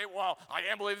bent out and say, well, I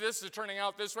can't believe this is turning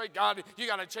out this way. God, you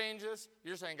got to change this.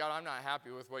 You're saying, God, I'm not happy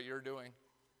with what you're doing.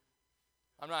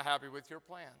 I'm not happy with your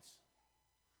plans.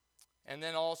 And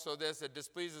then also this, it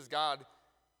displeases God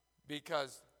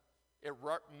because it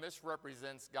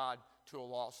misrepresents God to a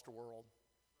lost world.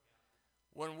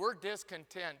 When we're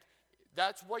discontent,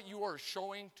 that's what you are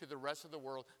showing to the rest of the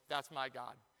world. That's my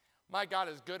God. My God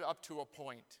is good up to a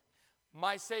point.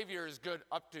 My Savior is good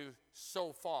up to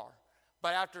so far.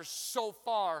 But after so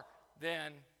far,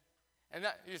 then, and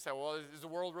that you say, well, is the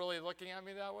world really looking at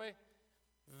me that way?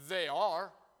 They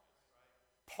are.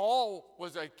 Paul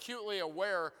was acutely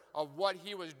aware of what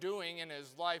he was doing in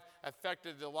his life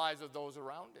affected the lives of those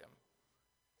around him.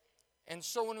 And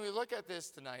so when we look at this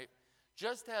tonight,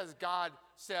 just as God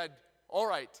said, all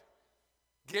right,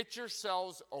 get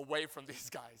yourselves away from these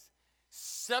guys.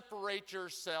 Separate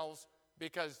yourselves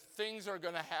because things are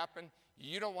going to happen.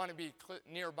 You don't want to be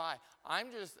nearby. I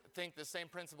just think the same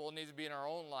principle needs to be in our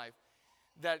own life,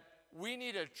 that we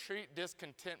need to treat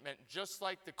discontentment just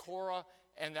like the Korah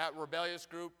and that rebellious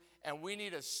group, and we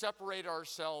need to separate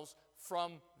ourselves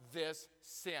from this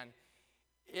sin.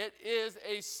 It is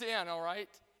a sin, all right?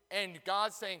 And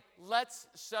God's saying, let's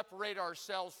separate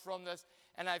ourselves from this.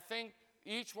 And I think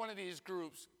each one of these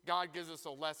groups, God gives us a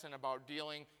lesson about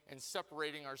dealing and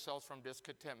separating ourselves from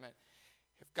discontentment.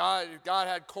 If God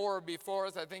had Korah before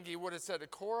us, I think he would have said to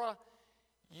Korah,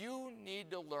 you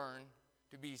need to learn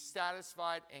to be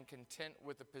satisfied and content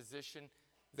with the position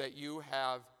that you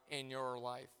have in your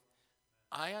life.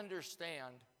 I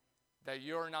understand that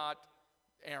you're not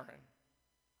Aaron.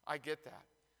 I get that.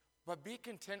 But be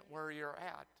content where you're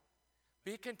at.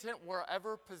 Be content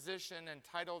wherever position and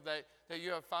title that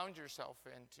you have found yourself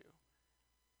into.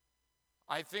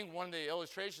 I think one of the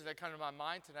illustrations that come to my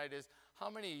mind tonight is how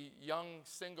many young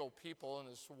single people in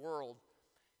this world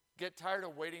get tired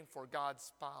of waiting for God's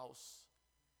spouse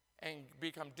and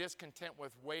become discontent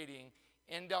with waiting,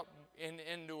 end up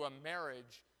into a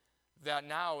marriage that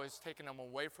now is taking them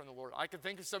away from the Lord. I can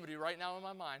think of somebody right now in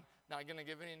my mind, not going to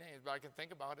give any names, but I can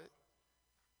think about it,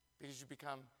 because you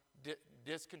become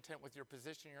discontent with your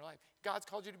position in your life. God's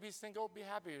called you to be single, be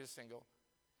happy you're single.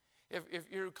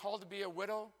 If you're called to be a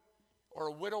widow or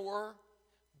a widower,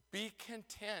 be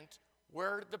content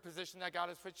where the position that God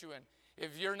has put you in.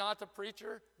 If you're not the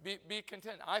preacher, be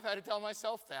content. I've had to tell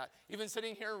myself that, even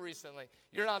sitting here recently.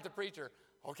 You're not the preacher.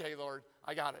 Okay, Lord,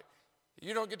 I got it.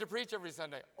 You don't get to preach every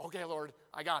Sunday. Okay, Lord,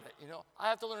 I got it. I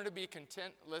have to learn to be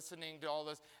content listening to all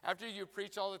this. After you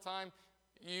preach all the time,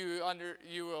 you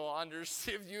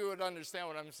would understand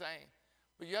what I'm saying.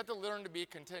 But you have to learn to be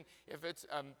content. If it's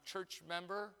a church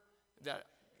member that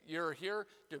you're here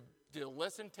to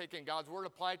listen, taking God's word,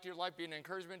 apply it to your life, be an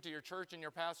encouragement to your church and your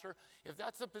pastor. If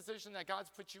that's the position that God's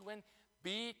put you in,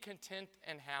 be content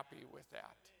and happy with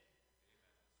that.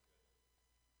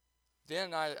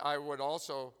 Then I would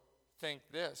also think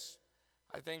this.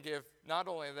 I think if not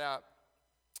only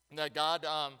that God,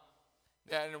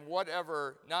 that in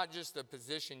whatever, not just the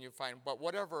position you find, but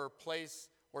whatever place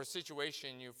or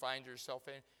situation you find yourself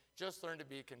in, just learn to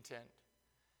be content.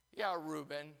 Yeah,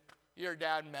 Reuben, your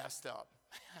dad messed up.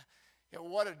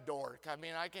 What a dork. I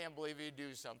mean, I can't believe he'd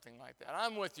do something like that.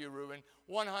 I'm with you, Reuben,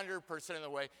 100% of the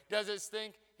way. Does it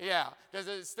stink? Yeah. Does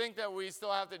it stink that we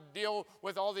still have to deal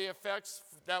with all the effects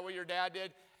that what your dad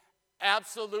did?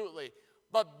 Absolutely.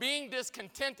 But being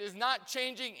discontent is not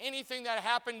changing anything that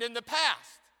happened in the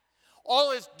past.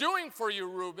 All it's doing for you,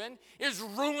 Reuben, is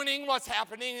ruining what's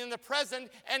happening in the present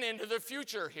and into the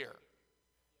future here.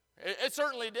 It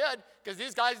certainly did, because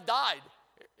these guys died.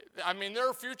 I mean,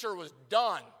 their future was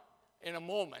done in a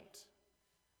moment.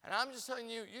 And I'm just telling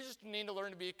you, you just need to learn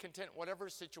to be content whatever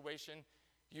situation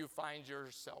you find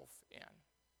yourself in.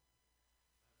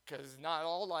 Because not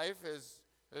all life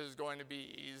is going to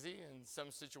be easy, and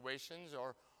some situations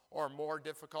are more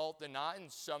difficult than not,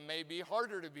 and some may be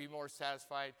harder to be more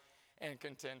satisfied and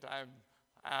content.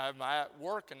 I'm at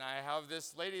work, and I have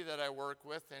this lady that I work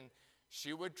with, and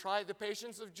she would try the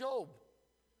patience of Job.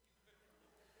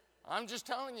 I'm just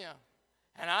telling you.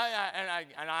 And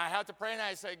I have to pray, and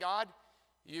I say, God,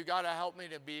 you got to help me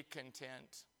to be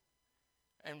content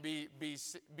and be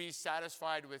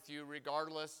satisfied with you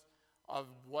regardless of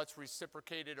what's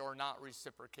reciprocated or not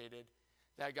reciprocated.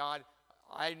 That God,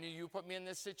 I knew you put me in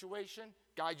this situation.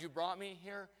 God, you brought me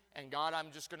here, and God,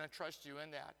 I'm just going to trust you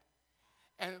in that.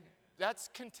 And that's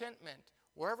contentment.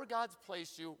 Wherever God's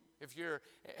placed you, if you're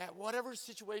at whatever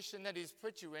situation that he's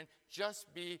put you in, just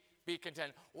be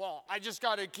content. Well, I just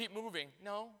got to keep moving.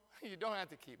 No, you don't have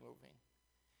to keep moving.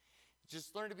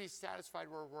 Just learn to be satisfied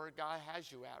where God has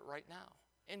you at right now.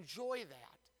 Enjoy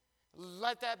that.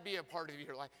 Let that be a part of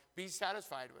your life. Be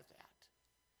satisfied with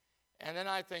that. And then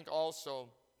I think also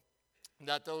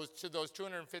that those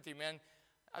 250 men,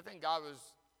 I think God was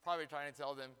probably trying to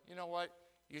tell them, you know what?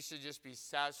 You should just be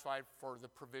satisfied for the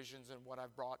provisions and what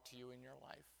I've brought to you in your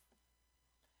life.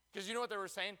 Because you know what they were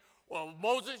saying? Well,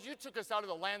 Moses, you took us out of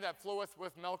the land that floweth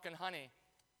with milk and honey.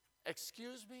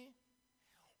 Excuse me?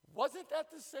 Wasn't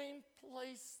that the same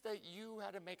place that you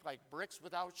had to make like bricks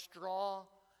without straw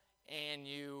and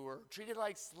you were treated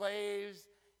like slaves?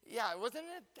 Yeah, wasn't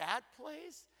it that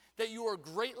place that you were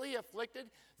greatly afflicted?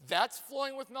 That's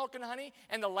flowing with milk and honey,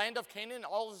 and the land of Canaan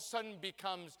all of a sudden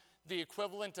becomes the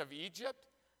equivalent of Egypt?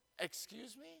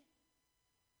 Excuse me?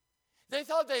 They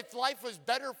thought that life was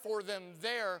better for them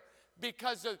there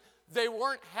because they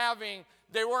weren't having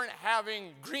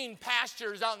green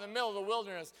pastures out in the middle of the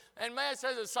wilderness. And may I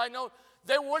say as a side note,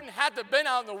 they wouldn't have to been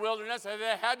out in the wilderness if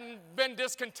they hadn't been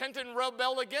discontented and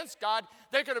rebelled against God.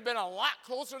 They could have been a lot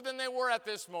closer than they were at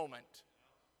this moment.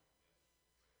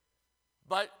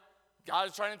 But God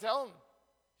is trying to tell them,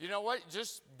 you know what?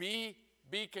 Just be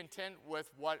content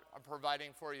with what I'm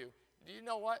providing for you. Do you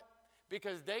know what?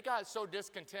 Because they got so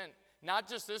discontent, not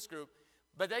just this group,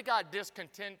 but they got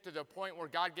discontent to the point where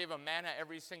God gave them manna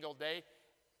every single day.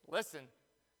 Listen,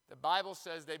 the Bible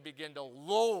says they begin to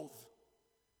loathe,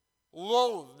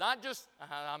 not just,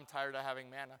 I'm tired of having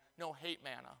manna. No, hate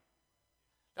manna.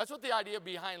 That's what the idea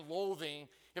behind loathing.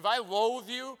 If I loathe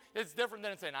you, it's different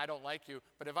than saying I don't like you.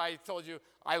 But if I told you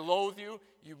I loathe you,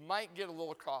 you might get a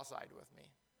little cross-eyed with me.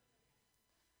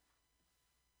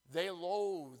 They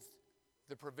loathed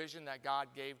the provision that God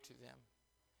gave to them,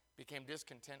 became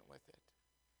discontent with it.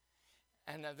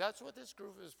 And that's what this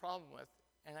group is problem with.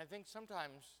 And I think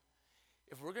sometimes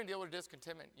if we're going to deal with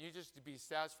discontentment, you just to be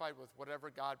satisfied with whatever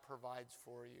God provides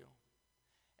for you.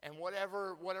 And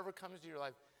whatever comes to your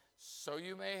life. So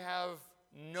you may have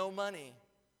no money.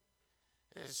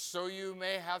 So you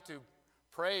may have to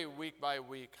pray week by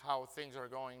week how things are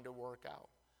going to work out.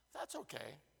 That's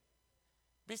okay.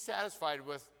 Be satisfied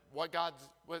with what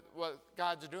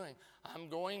God's doing. I'm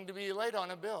going to be late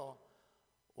on a bill.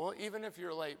 Well, even if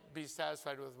you're late, be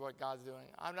satisfied with what God's doing.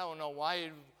 I don't know why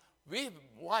he'd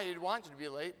want you to be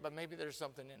late, but maybe there's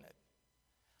something in it.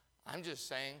 I'm just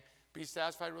saying, be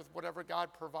satisfied with whatever God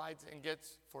provides and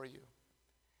gets for you.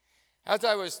 As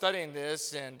I was studying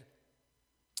this, and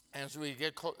as we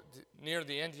get near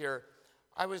the end here,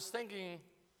 I was thinking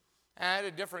And I had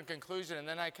a different conclusion, and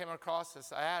then I came across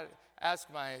this. I had asked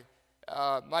my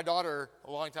daughter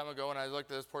a long time ago, when I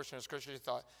looked at this portion of Scripture, she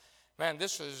thought, man,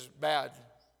 this is bad.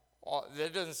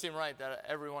 It doesn't seem right that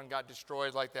everyone got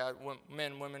destroyed like that,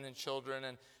 men, women, and children.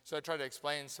 And so I tried to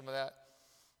explain some of that.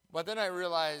 But then I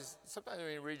realized sometimes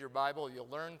when you read your Bible, you'll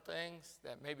learn things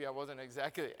that maybe I wasn't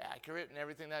exactly accurate in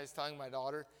everything that I was telling my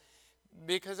daughter.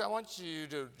 Because I want you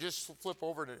to just flip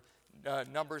over to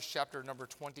Numbers chapter number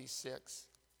 26.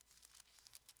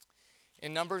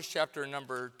 In Numbers chapter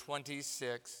number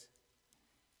 26,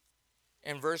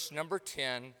 in verse number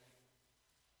 10,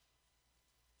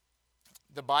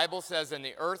 the Bible says, and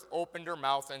the earth opened her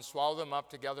mouth and swallowed them up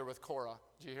together with Korah.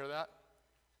 Did you hear that?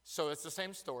 So it's the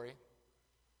same story.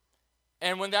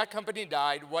 And when that company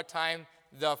died, what time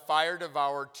the fire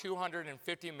devoured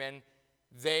 250 men,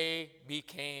 they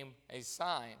became a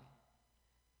sign.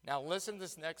 Now listen to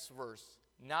this next verse.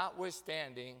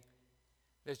 Notwithstanding,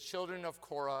 the children of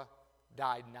Korah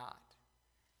died not.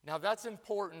 Now that's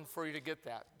important for you to get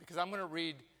that, because I'm going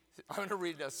to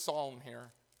read a psalm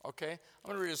here. Okay? I'm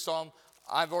going to read a psalm.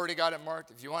 I've already got it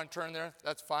marked. If you want to turn there,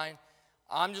 that's fine.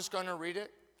 I'm just going to read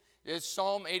it. It's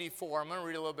Psalm 84. I'm going to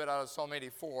read a little bit out of Psalm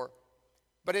 84.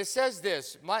 But it says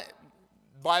this. My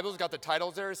Bible's got the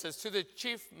titles there. It says, to the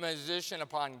chief musician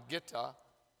upon Gittah.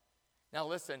 Now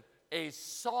listen, a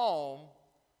psalm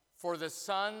for the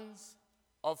sons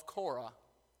of Korah.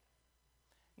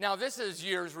 Now this is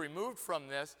years removed from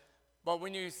this, but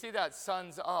when you see that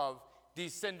sons of,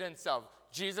 descendants of,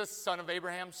 Jesus, son of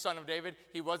Abraham, son of David,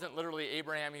 he wasn't literally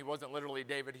Abraham, he wasn't literally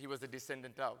David, he was a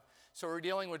descendant of. So we're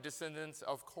dealing with descendants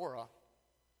of Korah.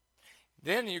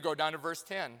 Then you go down to verse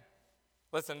 10.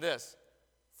 Listen to this.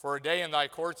 For a day in thy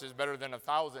courts is better than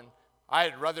 1,000.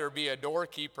 I'd rather be a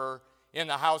doorkeeper in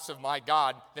the house of my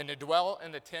God than to dwell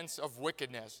in the tents of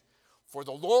wickedness. For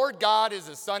the Lord God is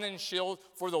a sun and shield.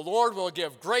 For the Lord will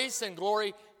give grace and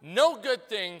glory. No good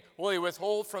thing will he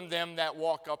withhold from them that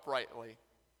walk uprightly.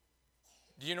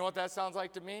 Do you know what that sounds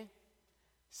like to me?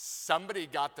 Somebody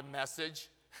got the message.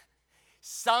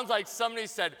 Sounds like somebody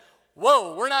said,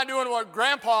 whoa, we're not doing what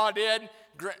Grandpa did.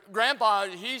 Grandpa,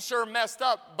 he sure messed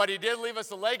up, but he did leave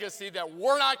us a legacy that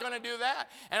we're not going to do that.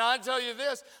 And I'll tell you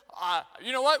this,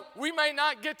 you know what? We may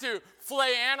not get to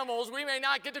flay animals. We may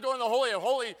not get to go in the Holy of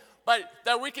Holies, but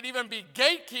that we could even be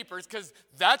gatekeepers, because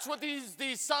that's what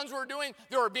these sons were doing.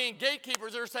 They were being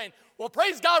gatekeepers. They were saying, well,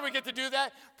 praise God we get to do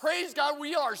that. Praise God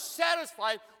we are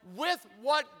satisfied with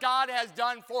what God has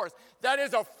done for us. That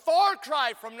is a far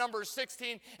cry from number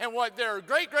 16 and what their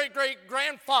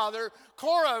great-great-great-grandfather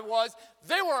Korah was.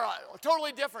 They were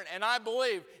totally different, and I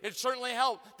believe it certainly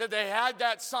helped that they had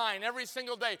that sign every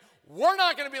single day. We're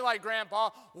not going to be like Grandpa.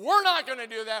 We're not going to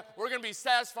do that. We're going to be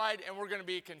satisfied, and we're going to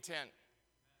be content.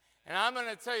 And I'm going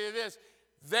to tell you this,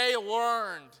 they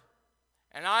learned.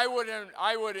 And I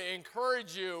would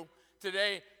encourage you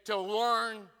today to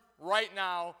learn right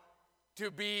now to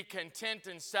be content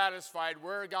and satisfied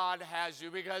where God has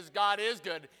you, because God is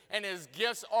good and his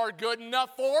gifts are good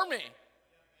enough for me.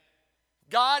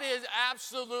 God is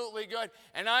absolutely good.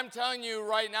 And I'm telling you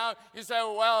right now, you say,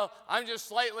 well, I'm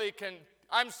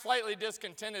slightly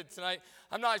discontented tonight.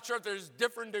 I'm not sure if there's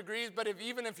different degrees, but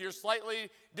even if you're slightly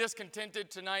discontented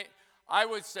tonight, I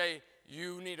would say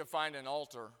you need to find an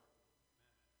altar.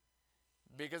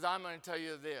 Because I'm going to tell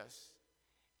you this,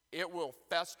 it will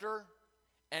fester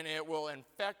and it will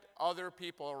infect other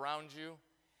people around you,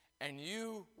 and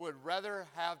you would rather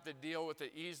have to deal with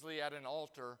it easily at an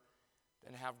altar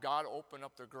than have God open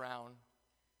up the ground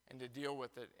and to deal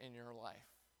with it in your life.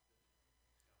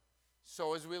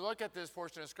 So as we look at this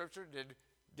portion of Scripture,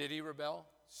 did he rebel?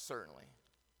 Certainly.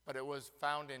 But it was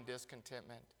found in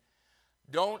discontentment.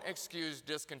 Don't excuse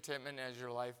discontentment as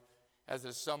your life as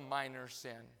some minor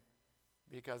sin,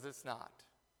 because it's not.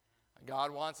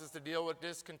 God wants us to deal with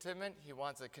discontentment. He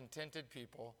wants a contented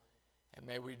people, and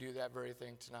may we do that very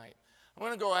thing tonight. I'm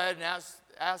going to go ahead and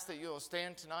ask that you'll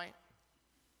stand tonight.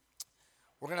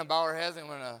 We're going to bow our heads and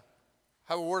we're going to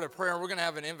have a word of prayer. We're going to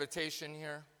have an invitation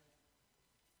here.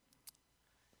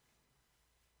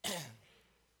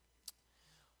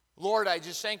 Lord, I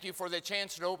just thank you for the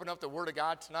chance to open up the Word of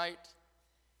God tonight.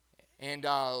 And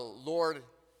Lord,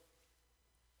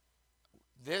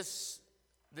 this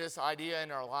idea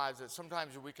in our lives that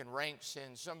sometimes we can rank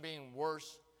sin, some being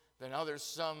worse than others,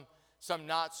 some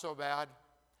not so bad.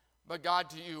 But God,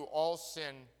 to you, all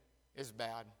sin is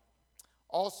bad.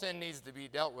 All sin needs to be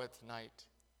dealt with tonight.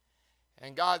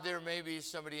 And God, there may be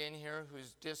somebody in here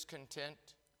who's discontent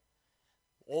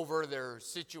over their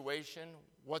situation,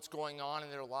 what's going on in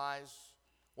their lives,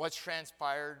 what's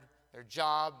transpired, their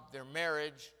job, their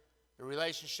marriage, their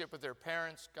relationship with their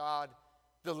parents. God,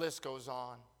 The list goes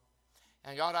on.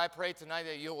 And God, I pray tonight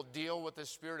that you'll deal with the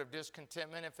spirit of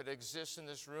discontentment if it exists in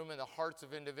this room in the hearts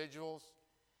of individuals.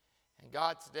 And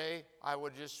God, today I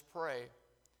would just pray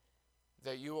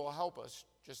that you will help us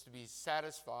just to be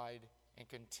satisfied and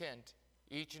content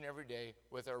each and every day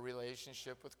with our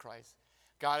relationship with Christ.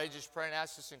 God, I just pray and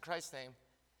ask this in Christ's name.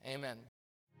 Amen.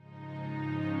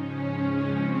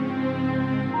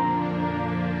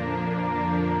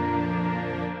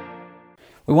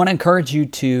 We want to encourage you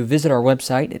to visit our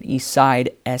website at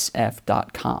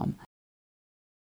eastsidesf.com.